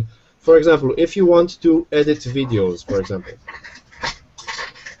something. For example, if you want to edit videos, for example,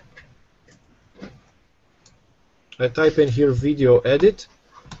 I type in here video edit,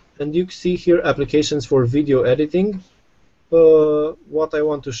 and you see here applications for video editing. What I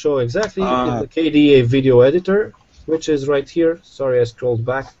want to show exactly is the KDE video editor, which is right here. Sorry, I scrolled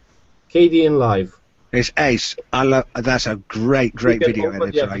back. KDE in Live. It's ace. That's a great video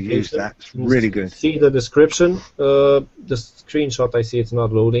editor. I use that. It's really good. See the description. The screenshot I see it's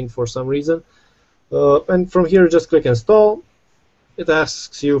not loading for some reason. And from here, just click install. It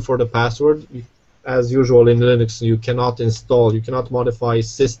asks you for the password. As usual in Linux, you cannot modify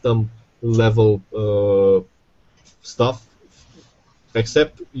system level stuff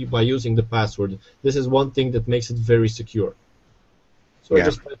except by using the password. This is one thing that makes it very secure. So I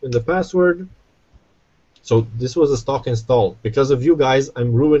just type in the password. So this was a stock install. Because of you guys,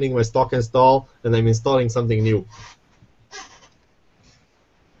 I'm ruining my stock install and I'm installing something new.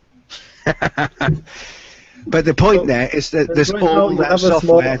 But the point there is that there's right all now that you have a software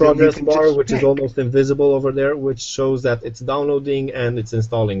small progress that you can bar just which is pick. almost invisible over there, which shows that it's downloading and it's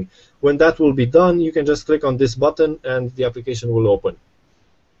installing. When that will be done, you can just click on this button and the application will open.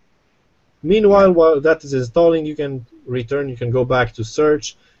 Meanwhile, while that is installing, you can return, you can go back to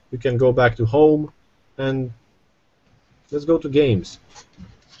search, you can go back to home, and let's go to games.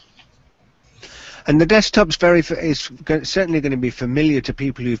 And the desktop's certainly going to be familiar to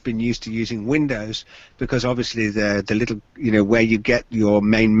people who've been used to using Windows, because obviously the little, where you get your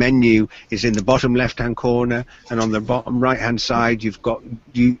main menu is in the bottom left-hand corner, and on the bottom right-hand side you've got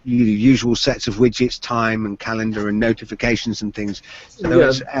usual sets of widgets, time and calendar and notifications and things. So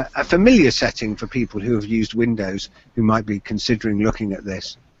it's a familiar setting for people who have used Windows who might be considering looking at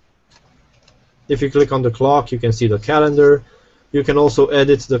this. If you click on the clock, you can see the calendar. You can also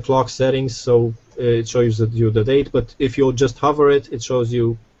edit the clock settings, so it shows you the date, but if you just hover it, it shows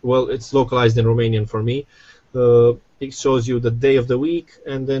you, well, it's localized in Romanian for me. It shows you the day of the week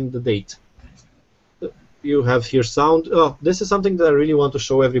and then the date. You have here sound. Oh, this is something that I really want to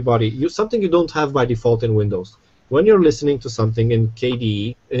show everybody. Something you don't have by default in Windows. When you're listening to something in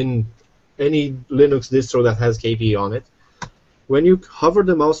KDE, in any Linux distro that has KDE on it, when you hover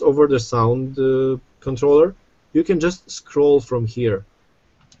the mouse over the sound controller, you can just scroll from here,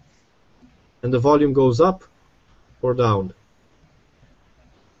 and the volume goes up or down.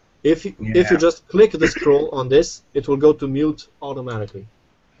 If you just click the scroll on this, it will go to mute automatically.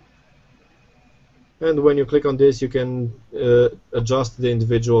 And when you click on this, you can adjust the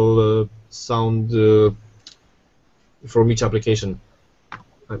individual sound from each application.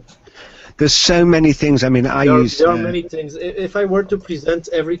 There's so many things. I mean, there are many things. If I were to present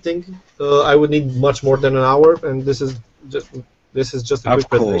everything, I would need much more than an hour, and this is just a quick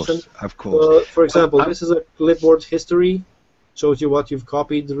presentation. Of course. For example, this is a clipboard history. Shows you what you've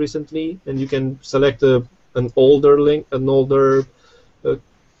copied recently, and you can select an older link, an older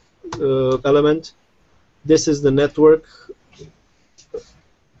element. This is the network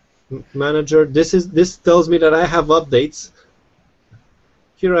manager. This tells me that I have updates.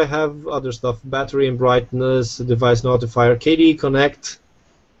 Here I have other stuff: battery and brightness, device notifier, KDE Connect,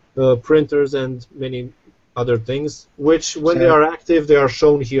 printers, and many other things. Which, when they are active, they are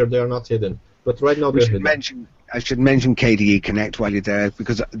shown here. They are not hidden. But right now We they're should hidden. mention. I should mention KDE Connect while you're there,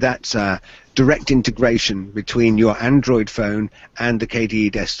 because that's direct integration between your Android phone and the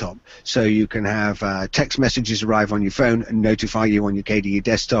KDE desktop. So you can have text messages arrive on your phone and notify you on your KDE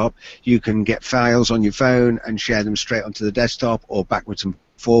desktop. You can get files on your phone and share them straight onto the desktop or backwards and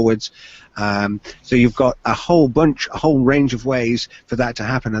forwards. So you've got a whole range of ways for that to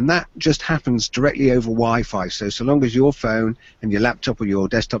happen, and that just happens directly over Wi-Fi. So long as your phone and your laptop or your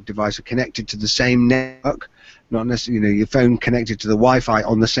desktop device are connected to the same network, not necessarily, your phone connected to the Wi-Fi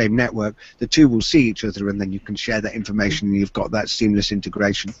on the same network, the two will see each other, and then you can share that information, and you've got that seamless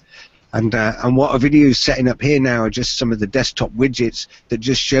integration. And what a video is setting up here now are just some of the desktop widgets that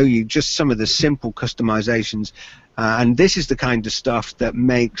just show you just some of the simple customizations. And this is the kind of stuff that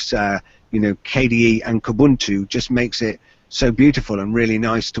makes KDE and Kubuntu just makes it so beautiful and really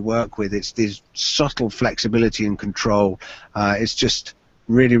nice to work with. It's this subtle flexibility and control. It's just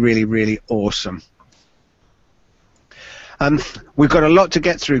really, really, really awesome. We've got a lot to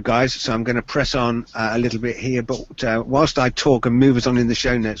get through, guys, so I'm going to press on a little bit here, but whilst I talk and move us on in the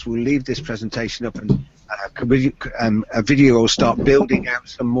show notes, we'll leave this presentation up, and a video will start building out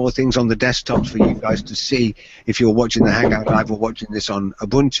some more things on the desktops for you guys to see if you're watching the Hangout Live or watching this on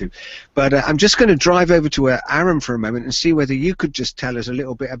Ubuntu. But I'm just going to drive over to Aaron for a moment and see whether you could just tell us a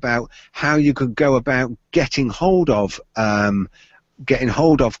little bit about how you could go about getting hold of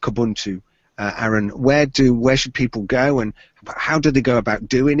Kubuntu. Aaron, where should people go, and how do they go about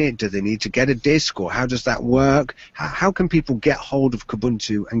doing it? Do they need to get a disk, or how does that work? How can people get hold of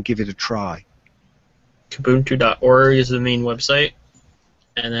Kubuntu and give it a try? Kubuntu.org is the main website,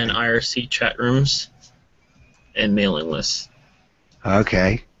 and then IRC chat rooms and mailing lists.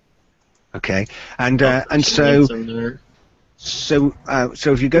 Okay, and so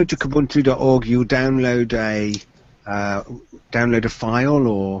if you go to Kubuntu.org, you'll download a file,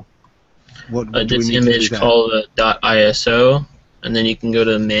 or what do this we need image to do called .iso, and then you can go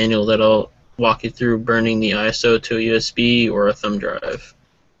to the manual that'll walk you through burning the ISO to a USB or a thumb drive.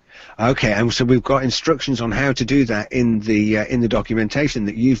 Okay, and so we've got instructions on how to do that in the documentation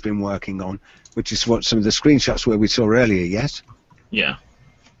that you've been working on, which is what some of the screenshots where we saw earlier. Yes. Yeah.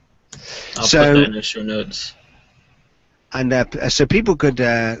 I'll put that in the show notes. And so people could,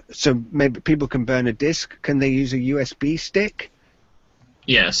 so maybe people can burn a disk. Can they use a USB stick?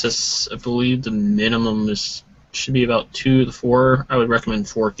 Yes, I believe the minimum should be about 2 to 4. I would recommend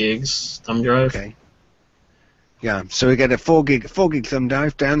 4 gigs thumb drive. Okay. Yeah, so we get a 4 gig thumb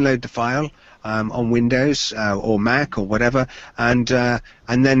drive. Download the file on Windows or Mac or whatever, and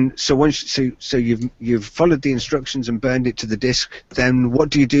then so you've followed the instructions and burned it to the disk. Then what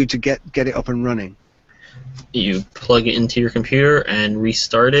do you do to get it up and running? You plug it into your computer and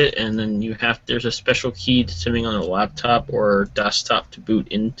restart it, and then there's a special key depending on a laptop or desktop to boot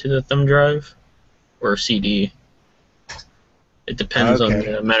into the thumb drive or CD. It depends on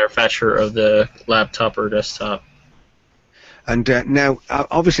the manufacturer of the laptop or desktop. And now,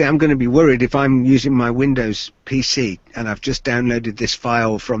 obviously, I'm going to be worried if I'm using my Windows PC and I've just downloaded this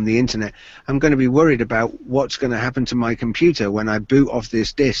file from the internet. I'm going to be worried about what's going to happen to my computer when I boot off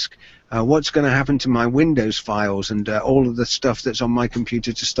this disk. What's going to happen to my Windows files and all of the stuff that's on my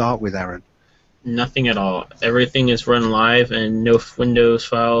computer to start with, Aaron? Nothing at all. Everything is run live, and no Windows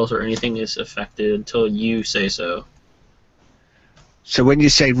files or anything is affected until you say so. So when you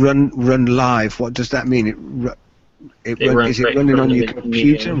say run live, what does that mean? Is it running on your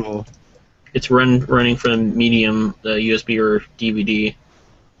computer, or? It's running from Medium, the USB or DVD.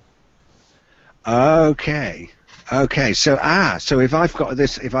 Okay. So if I've got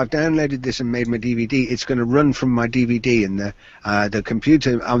this, if I've downloaded this and made my DVD, it's going to run from my DVD, and the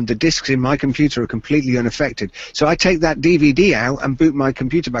computer, the discs in my computer are completely unaffected. So I take that DVD out and boot my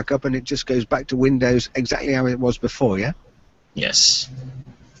computer back up, and it just goes back to Windows exactly how it was before. Yeah. Yes.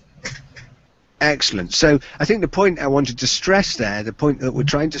 Excellent. So I think the point I wanted to stress there, the point that we're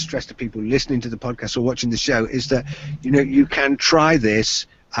trying to stress to people listening to the podcast or watching the show, is that you can try this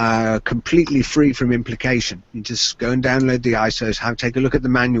completely free from implication. You just go and download the ISOs, take a look at the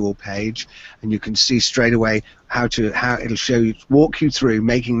manual page, and you can see straight away how it'll show you, walk you through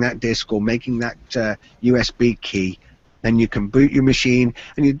making that disk or making that USB key. Then you can boot your machine,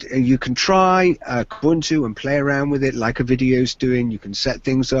 and you can try Kubuntu and play around with it like a video's doing. You can set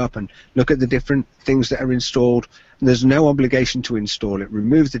things up and look at the different things that are installed. And there's no obligation to install it.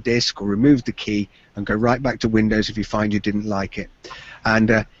 Remove the disk or remove the key and go right back to Windows if you find you didn't like it.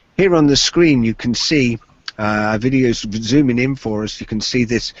 And here on the screen you can see videos zooming in for us. You can see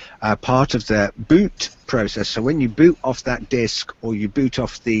this part of the boot process. So when you boot off that disk or you boot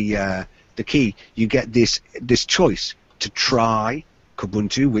off the key, you get this choice to try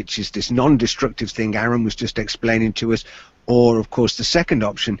Kubuntu, which is this non-destructive thing Aaron was just explaining to us, or of course the second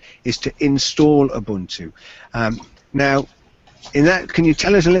option is to install Ubuntu. Now, in that, can you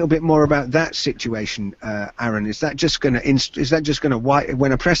tell us a little bit more about that situation, Aaron? Is that just going to wipe,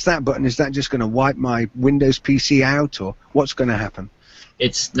 when I press that button, is that just going to wipe my Windows PC out, or what's going to happen?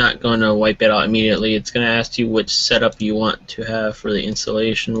 It's not going to wipe it out immediately. It's going to ask you which setup you want to have for the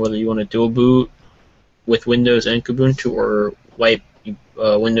installation, whether you want to dual boot with Windows and Kubuntu, or wipe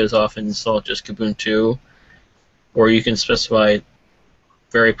Windows off and install just Kubuntu, or you can specify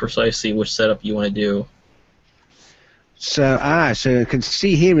very precisely which setup you want to do. So you can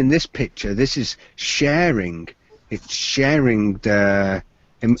see here in this picture, this is sharing. It's sharing the.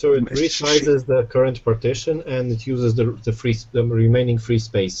 So it resizes the current partition and it uses the remaining free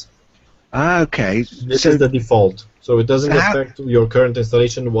space. Okay. This is the default. So it doesn't affect your current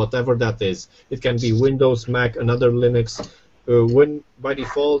installation, whatever that is. It can be Windows, Mac, another Linux. When by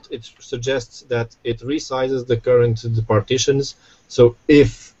default it suggests that it resizes the current partitions. So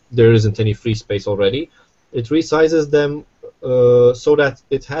if there isn't any free space already, it resizes them so that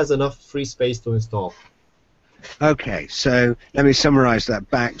it has enough free space to install. Okay, so let me summarize that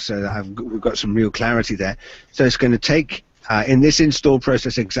back so that we've got some real clarity there. So it's going to take, in this install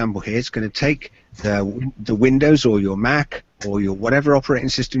process example here, it's going to take the Windows or your Mac or your whatever operating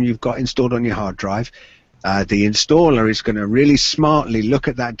system you've got installed on your hard drive. The installer is going to really smartly look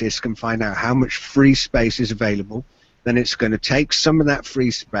at that disk and find out how much free space is available. Then it's going to take some of that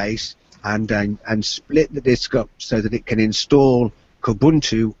free space and split the disk up so that it can install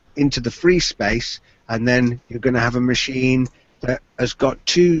Kubuntu into the free space, and then you're going to have a machine that has got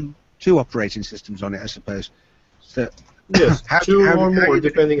two operating systems on it, I suppose. So yes, two or more,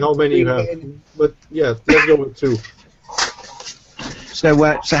 depending how many you have. But yeah, let's go with two. So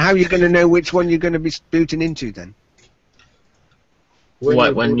how are you going to know which one you're going to be booting into then?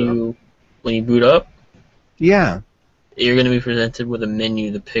 When you boot up? Yeah. You're going to be presented with a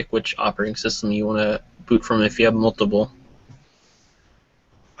menu to pick which operating system you want to boot from if you have multiple.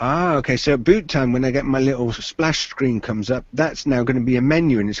 Ah, okay. So at boot time, when I get my little splash screen comes up, that's now going to be a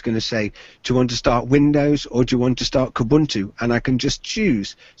menu, and it's going to say, do you want to start Windows or do you want to start Kubuntu? And I can just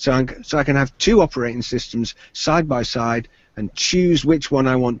choose. So I can have two operating systems side by side and choose which one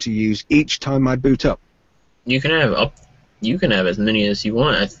I want to use each time I boot up. You can have as many as you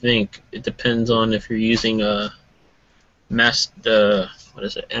want. I think it depends on if you're using a master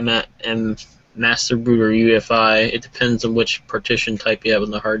boot or UEFI. It depends on which partition type you have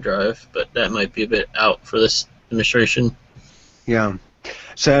on the hard drive, but that might be a bit out for this demonstration. Yeah.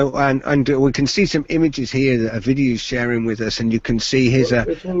 So and we can see some images here that a video is sharing with us, and you can see here's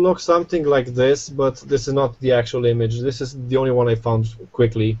It will look something like this, but this is not the actual image. This is the only one I found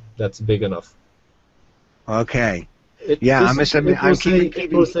quickly that's big enough. Okay. I must admit,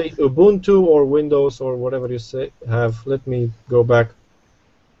 it will say Ubuntu or Windows or whatever you have. Let me go back.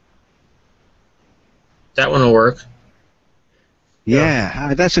 That one will work.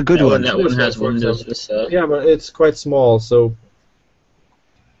 Yeah, that's a good one. That one has Windows Vista. Yeah, but it's quite small, so.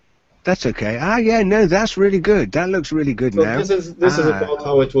 That's okay. Yeah, no, that's really good. That looks really good so now. This is about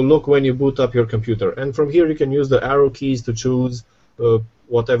how it will look when you boot up your computer. And from here you can use the arrow keys to choose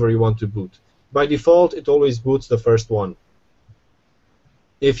whatever you want to boot. By default, it always boots the first one.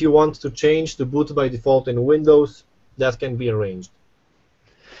 If you want to change to boot by default in Windows, that can be arranged.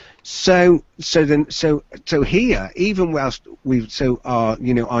 So here, even whilst our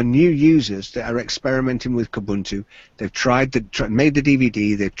new users that are experimenting with Kubuntu, they've made the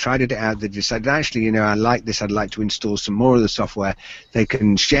DVD, they've tried it out, they decided actually, I like this, I'd like to install some more of the software. They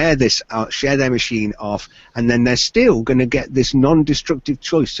can share their machine off, and then they're still going to get this non-destructive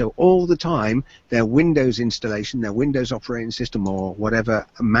choice. So all the time, their Windows installation, their Windows operating system, or whatever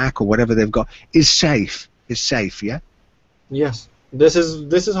Mac or whatever they've got is safe. Yeah. Yes. This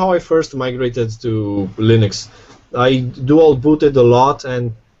is how I first migrated to Linux. I dual booted a lot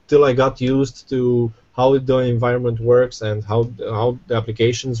until I got used to how the environment works and how the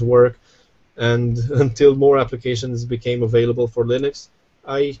applications work, and until more applications became available for Linux,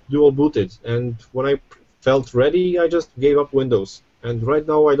 I dual booted. And when I felt ready, I just gave up Windows. And right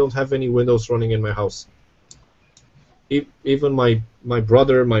now I don't have any Windows running in my house. Even my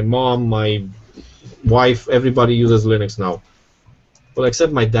brother, my mom, my wife, everybody uses Linux now. Well,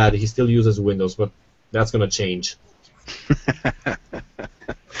 except my dad, he still uses Windows, but that's going to change.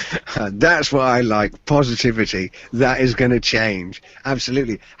 That's what I like, positivity. That is going to change,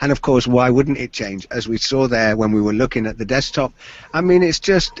 absolutely. And of course, why wouldn't it change? As we saw there when we were looking at the desktop, I mean, it's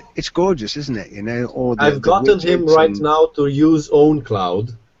gorgeous, isn't it? I've gotten him right now to use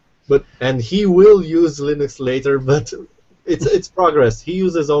OwnCloud, and he will use Linux later, but It's progress. He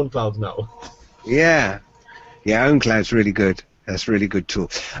uses OwnCloud now. Yeah. Yeah, OwnCloud's really good. That's a really good tool.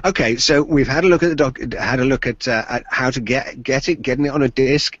 Okay, so we've had a look at at how to getting it on a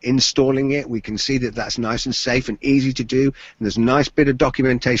disk, installing it. We can see that that's nice and safe and easy to do. And there's a nice bit of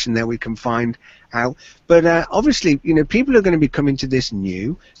documentation there we can find out. But obviously, you know, people are going to be coming to this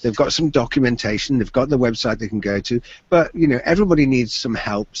new. They've got some documentation. They've got the website they can go to. But you know, everybody needs some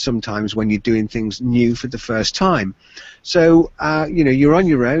help sometimes when you're doing things new for the first time. So you know, you're on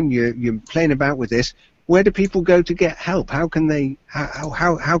your own. You're playing about with this. Where do people go to get help? How can they?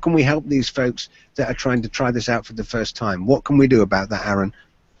 How can we help these folks that are trying to try this out for the first time? What can we do about that, Aaron?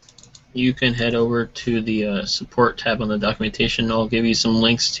 You can head over to the support tab on the documentation. I'll give you some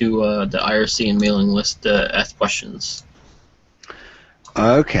links to the IRC and mailing list to ask questions.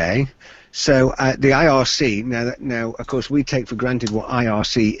 Okay. So the IRC, now of course we take for granted what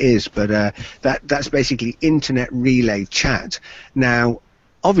IRC is, but that's basically Internet Relay Chat. Now,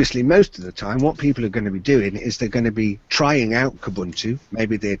 obviously, most of the time, what people are going to be doing is they're going to be trying out Kubuntu.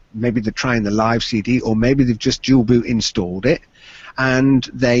 Maybe they're trying the live CD, or maybe they've just dual boot installed it, and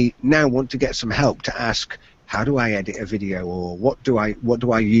they now want to get some help to ask, how do I edit a video, or what do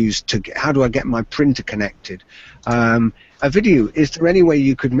I use to how do I get my printer connected? A video. Is there any way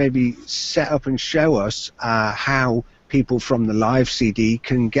you could maybe set up and show us how people from the live CD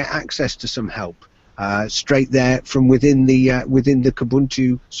can get access to some help? Straight there from within the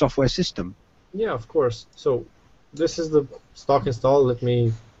Kubuntu software system. Yeah, of course. So this is the stock install. Let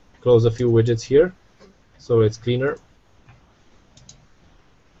me close a few widgets here so it's cleaner.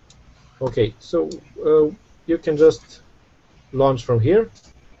 Okay, so you can just launch from here.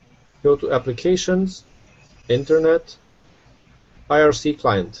 Go to Applications, Internet, IRC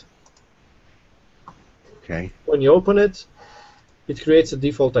Client. Okay. When you open it, it creates a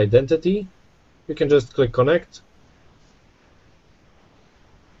default identity. You can just click Connect.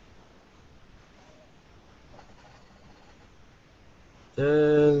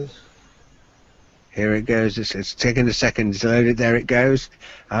 And here it goes. It's taking a second to load it. There it goes.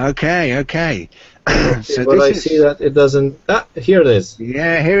 Okay, okay. So but I see that it doesn't. Ah, here it is.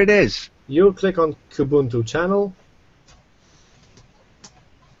 Yeah, here it is. You click on Kubuntu channel.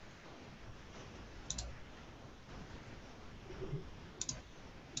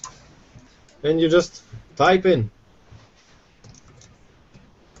 And you just type in.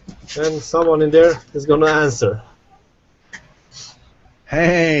 And someone in there is going to answer.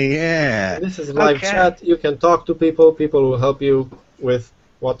 Hey, yeah. And this is live Okay. chat. You can talk to people. People will help you with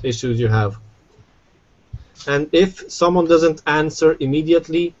what issues you have. And if someone doesn't answer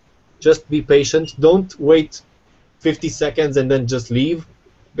immediately, just be patient. Don't wait 50 seconds and then just leave,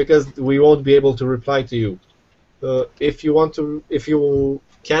 because we won't be able to reply to you. If you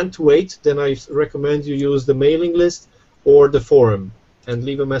can't wait, then I recommend you use the mailing list or the forum and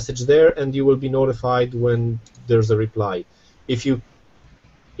leave a message there, and you will be notified when there's a reply. If you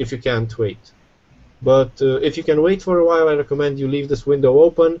can't wait. But if you can wait for a while, I recommend you leave this window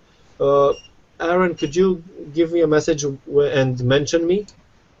open. Aaron, could you give me a message and mention me?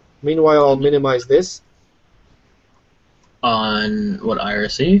 Meanwhile, I'll minimize this. On what,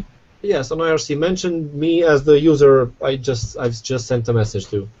 IRC? Yes, on IRC, mention me as the user I've just sent a message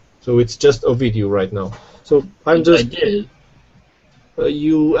to. So it's just Ovidiu right now. So I did.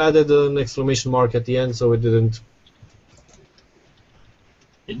 You added an exclamation mark at the end, so it didn't.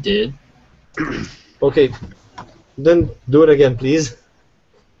 It did. Okay, then do it again, please.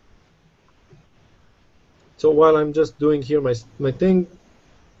 So while I'm just doing here my thing,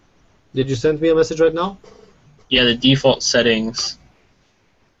 did you send me a message right now? Yeah, the default settings.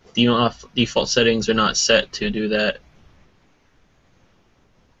 Default settings are not set to do that.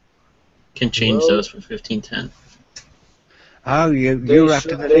 Can change those for 1510. Oh, you're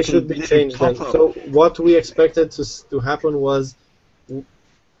after the they should be changed then. So what we expected to happen was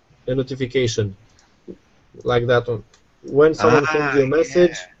a notification like that one. When someone sends you a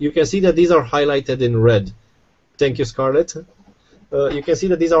message, you can see that these are highlighted in red. Thank you, Scarlett. You can see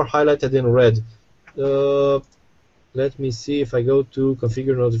that these are highlighted in red. Let me see if I go to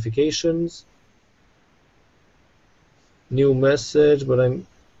configure notifications. New message, but I'm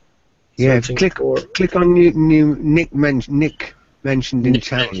searching for... click on new Nick mentioned in the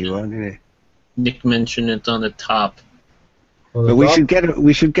channel you on, isn't it? Nick mentioned it on the top. But we should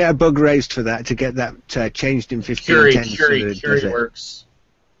get a bug raised for that to get that changed in 1510.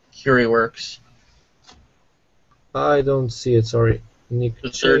 Curie works. I don't see it. Sorry, Nick.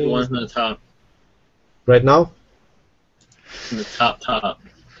 The third one on the top. Right now. In the top.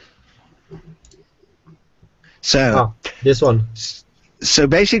 So this one. So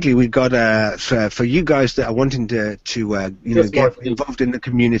basically, we've got for you guys that are wanting to get involved in the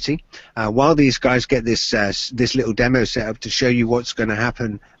community. While these guys get this this little demo set up to show you what's going to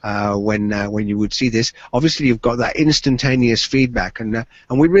happen when you would see this, obviously you've got that instantaneous feedback, and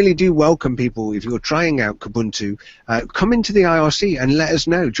we really do welcome people. If you're trying out Kubuntu, come into the IRC and let us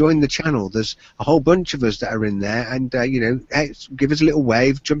know. Join the channel. There's a whole bunch of us that are in there, and hey, give us a little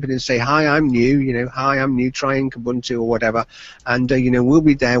wave, jump in and say hi. I'm new. Hi, I'm new trying Kubuntu or whatever, and we'll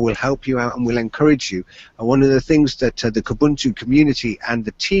be there, we'll help you out, and we'll encourage you. One of the things that the Kubuntu community and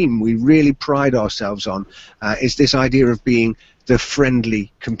the team, we really pride ourselves on is this idea of being the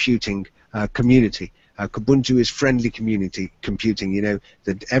friendly computing community. Kubuntu is friendly computing,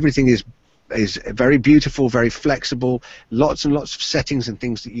 that everything is very beautiful, very flexible, lots and lots of settings and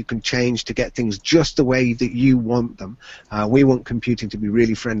things that you can change to get things just the way that you want them. We want computing to be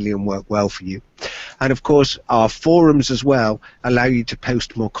really friendly and work well for you. And of course, our forums as well allow you to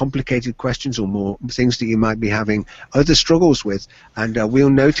post more complicated questions or more things that you might be having other struggles with, and we'll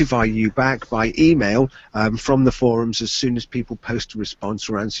notify you back by email from the forums as soon as people post a response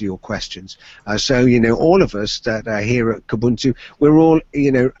or answer your questions. So all of us that are here at Kubuntu, we're all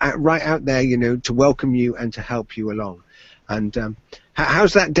right out there to welcome you and to help you along. And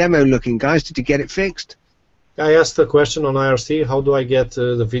how's that demo looking, guys? Did you get it fixed? I asked a question on IRC, how do I get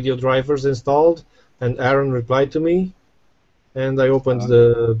the video drivers installed? And Aaron replied to me, and I opened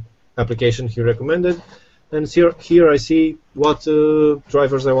the application he recommended, and here I see what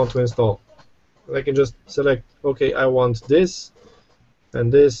drivers I want to install. I can just select, okay, I want this,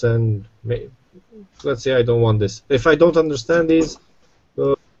 and let's say I don't want this. If I don't understand these,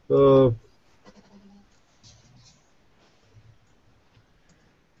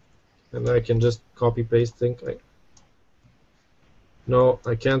 and I can just copy paste. No,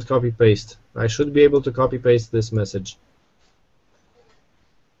 I can't copy paste. I should be able to copy paste this message.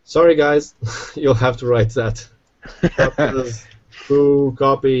 Sorry guys, you'll have to write that.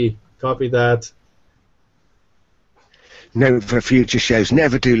 Copy that. Note for future shows: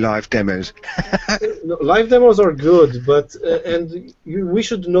 never do live demos. No, live demos are good, but we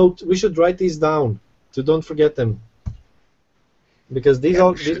should write these down, so don't forget them, because these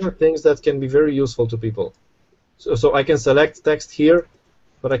are things that can be very useful to people. So I can select text here,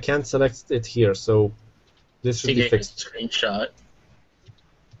 but I can't select it here. So this should be fixed. A screenshot.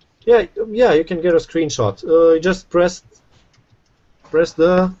 Yeah, you can get a screenshot. You just press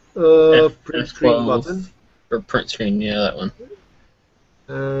the print screen button. Or print screen, yeah, that one.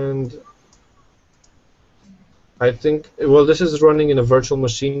 And I think, well, this is running in a virtual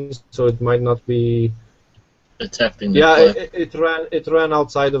machine, so it might not be detecting the clip. It ran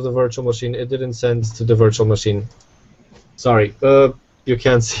outside of the virtual machine. It didn't send to the virtual machine. Sorry, you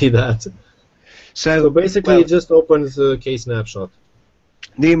can't see that. So basically, it just opens the K-snapshot.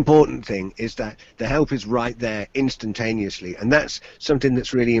 The important thing is that the help is right there instantaneously, and that's something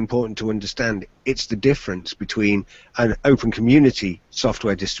that's really important to understand. It's the difference between an open community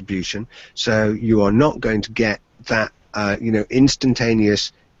software distribution, so you are not going to get that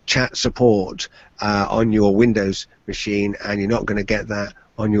instantaneous chat support on your Windows machine, and you're not going to get that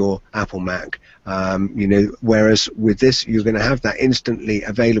on your Apple Mac. Whereas with this, you're going to have that instantly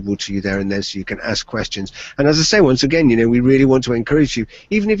available to you there and then, so you can ask questions. And as I say, once again, we really want to encourage you,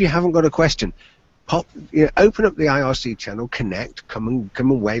 even if you haven't got a question, open up the IRC channel, connect, come and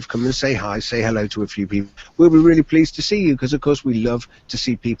wave, come and say hi, say hello to a few people. We'll be really pleased to see you, because of course we love to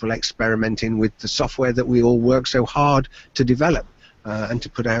see people experimenting with the software that we all work so hard to develop and to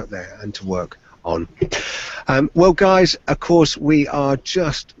put out there and to work on. Well, guys, of course we are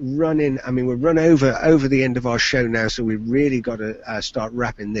just running. I mean, we're run over the end of our show now, so we've really got to start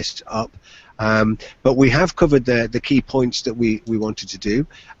wrapping this up. But we have covered the key points that we wanted to do.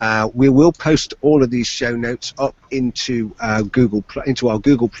 We will post all of these show notes up into our Google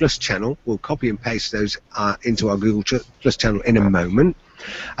Plus channel. We'll copy and paste those into our Google Plus channel in a moment.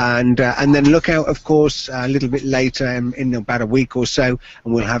 And then look out, of course, a little bit later in about a week or so,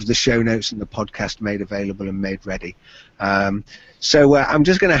 and we'll have the show notes and the podcast made available and made ready. So I'm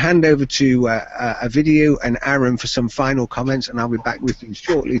just going to hand over to a video and Aaron for some final comments, and I'll be back with you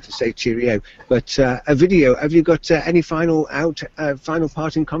shortly to say cheerio. But a video, have you got any final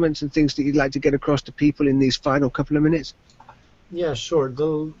parting comments and things that you'd like to get across to people in these final couple of minutes? Yeah, sure.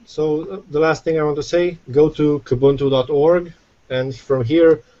 So the last thing I want to say, go to kubuntu.org. And from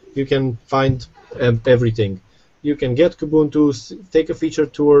here, you can find everything. You can get Kubuntu, take a feature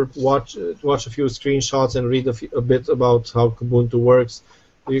tour, watch a few screenshots, and read a bit about how Kubuntu works.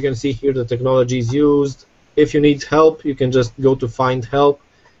 You can see here the technologies used. If you need help, you can just go to Find Help.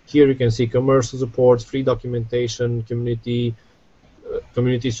 Here you can see commercial support, free documentation, community,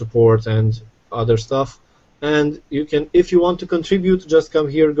 community support and other stuff. And you can, if you want to contribute, just come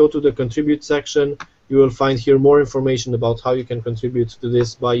here, go to the contribute section. You will find here more information about how you can contribute to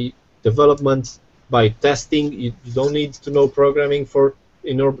this by development, by testing. You don't need to know programming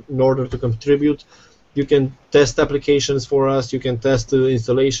in order to contribute. You can test applications for us. You can test the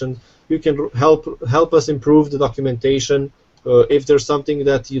installation. You can help us improve the documentation. If there's something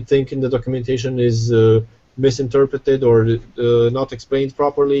that you think in the documentation is misinterpreted or not explained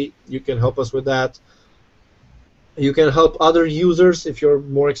properly, you can help us with that. You can help other users. If you're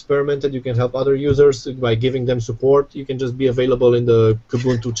more experimented, you can help other users by giving them support. You can just be available in the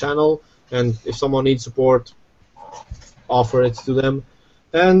Kubuntu channel, and if someone needs support, offer it to them.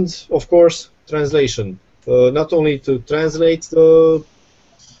 And of course, translation. Not only to translate the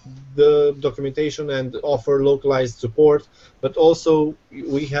documentation and offer localized support, but also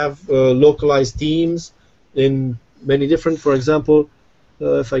we have localized teams in many different. For example,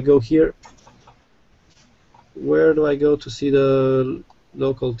 if I go here, where do I go to see the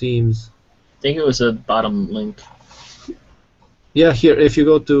local teams? I think it was a bottom link. Yeah, here, if you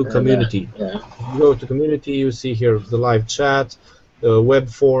go to community. Yeah. You go to community, you see here the live chat, web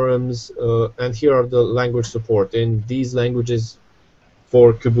forums, and here are the language support in these languages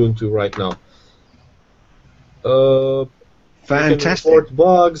for Kubuntu right now. Fantastic. You can report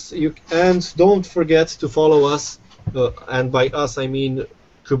bugs, and don't forget to follow us, and by us I mean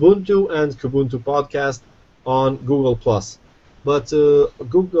Kubuntu and Kubuntu Podcast on Google+. But the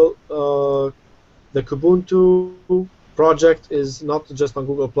Kubuntu project is not just on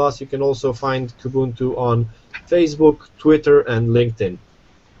Google+. You can also find Kubuntu on Facebook, Twitter, and LinkedIn.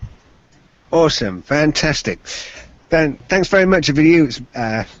 Awesome, fantastic. Ben, thanks very much for you.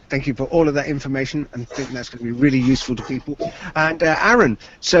 Thank you for all of that information. I think that's going to be really useful to people. And Aaron,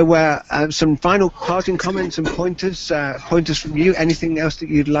 so some final parting comments and pointers from you. Anything else that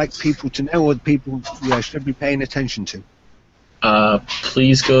you'd like people to know or people should be paying attention to?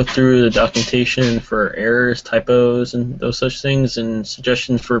 Please go through the documentation for errors, typos, and those such things, and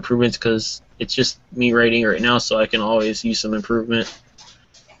suggestions for improvements, because it's just me writing right now, so I can always use some improvement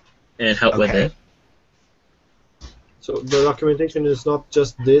and help with it. So the documentation is not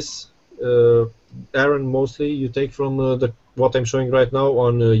just this. Aaron, mostly you take from what I'm showing right now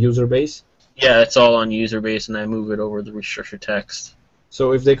on user base? Yeah, it's all on user base, and I move it over the restructured text.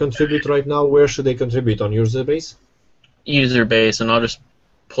 So if they contribute right now, where should they contribute? On user base? User base, and I'll just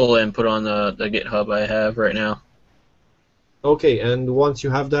pull it and put it on the GitHub I have right now. Okay, and once you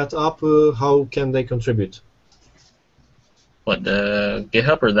have that up, how can they contribute? What, the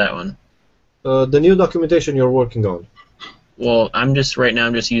GitHub or that one? The new documentation you're working on. Well, right now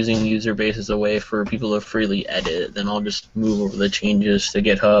I'm just using user base as a way for people to freely edit it. Then I'll just move over the changes to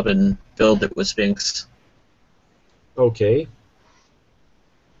GitHub and build it with Sphinx. Okay.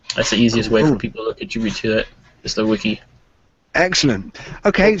 That's the easiest way for people to contribute to it. It's the wiki. Excellent.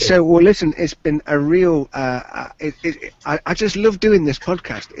 Okay, so well, listen, it's been a real. I just love doing this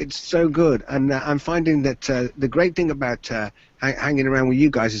podcast. It's so good, and I'm finding that the great thing about hanging around with you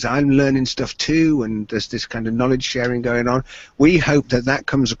guys is I'm learning stuff too, and there's this kind of knowledge sharing going on. We hope that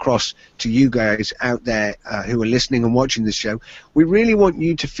comes across to you guys out there who are listening and watching the show. We really want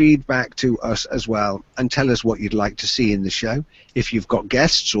you to feed back to us as well and tell us what you'd like to see in the show. If you've got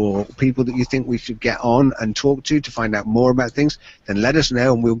guests or people that you think we should get on and talk to find out more about things, then let us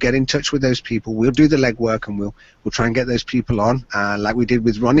know and we'll get in touch with those people. We'll do the legwork and we'll try and get those people on, like we did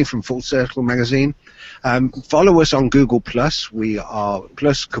with Ronnie from Full Circle Magazine. Follow us on Google+. We are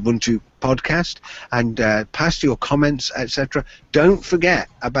plus Kubuntu Podcast, and pass your comments, etc. Don't forget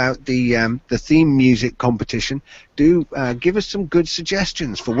about the theme music competition. Do give us some good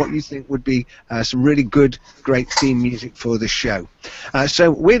suggestions for what you think would be some really good, great theme music for the show.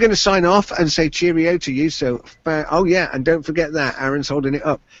 So we're going to sign off and say cheerio to you. So, oh yeah, and don't forget that Aaron's holding it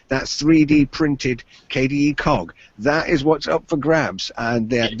up. That's 3D printed KDE cog. That is what's up for grabs, and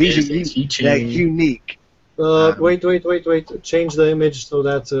they're unique. Wait. Change the image so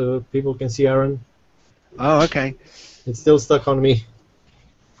that people can see Aaron. Oh, okay. It's still stuck on me.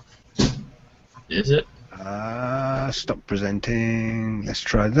 Is it? Stop presenting. Let's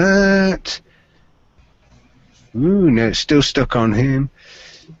try that. Ooh, no, it's still stuck on him.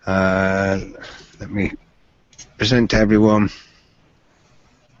 Let me present to everyone.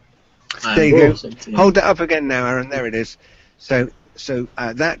 There you go. Hold that up again now, Aaron. There it is. So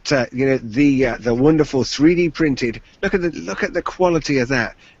that the wonderful 3D printed. Look at the quality of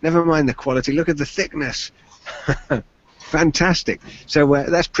that. Never mind the quality. Look at the thickness. Fantastic. So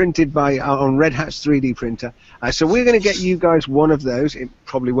that's printed by on Red Hat's 3D printer. So we're going to get you guys one of those. It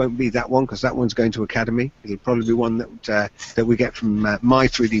probably won't be that one because that one's going to Academy. It'll probably be one that we get from my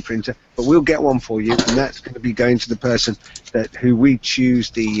 3D printer. But we'll get one for you, and that's going to be going to the person who we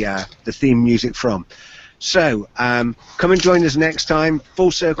choose the theme music from. So, come and join us next time.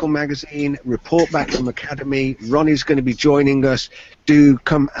 Full Circle Magazine, report back from Academy. Ronnie's going to be joining us. Do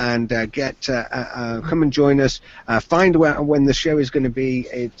come and come and join us. Find out when the show is going to be.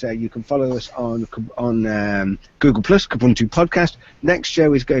 You can follow us on Google Plus, Kubuntu Podcast. Next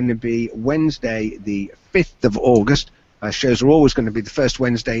show is going to be Wednesday, the 5th of August. Shows are always going to be the first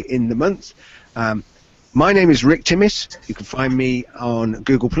Wednesday in the month. My name is Rick Timmis. You can find me on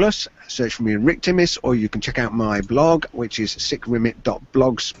Google Plus. Search for me in Rick Timmis, or you can check out my blog, which is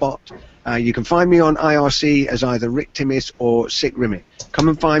sickrimit.blogspot. You can find me on IRC as either Rick Timmis or Sick Rimit. Come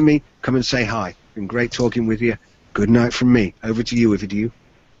and find me. Come and say hi. Been great talking with you. Good night from me. Over to you, Ovidiu.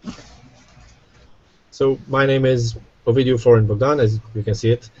 So my name is Ovidiu Florin Bogdan, as you can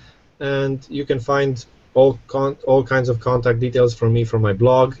see it, and you can find all kinds of contact details from me from my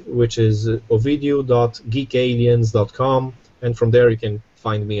blog, which is ovidiu.geekaliens.com, and from there you can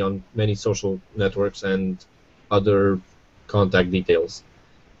find me on many social networks and other contact details.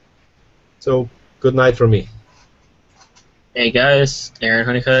 So, good night from me. Hey guys, Aaron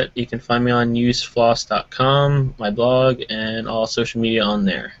Honeycutt. You can find me on usefloss.com, my blog, and all social media on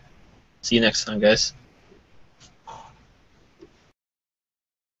there. See you next time, guys.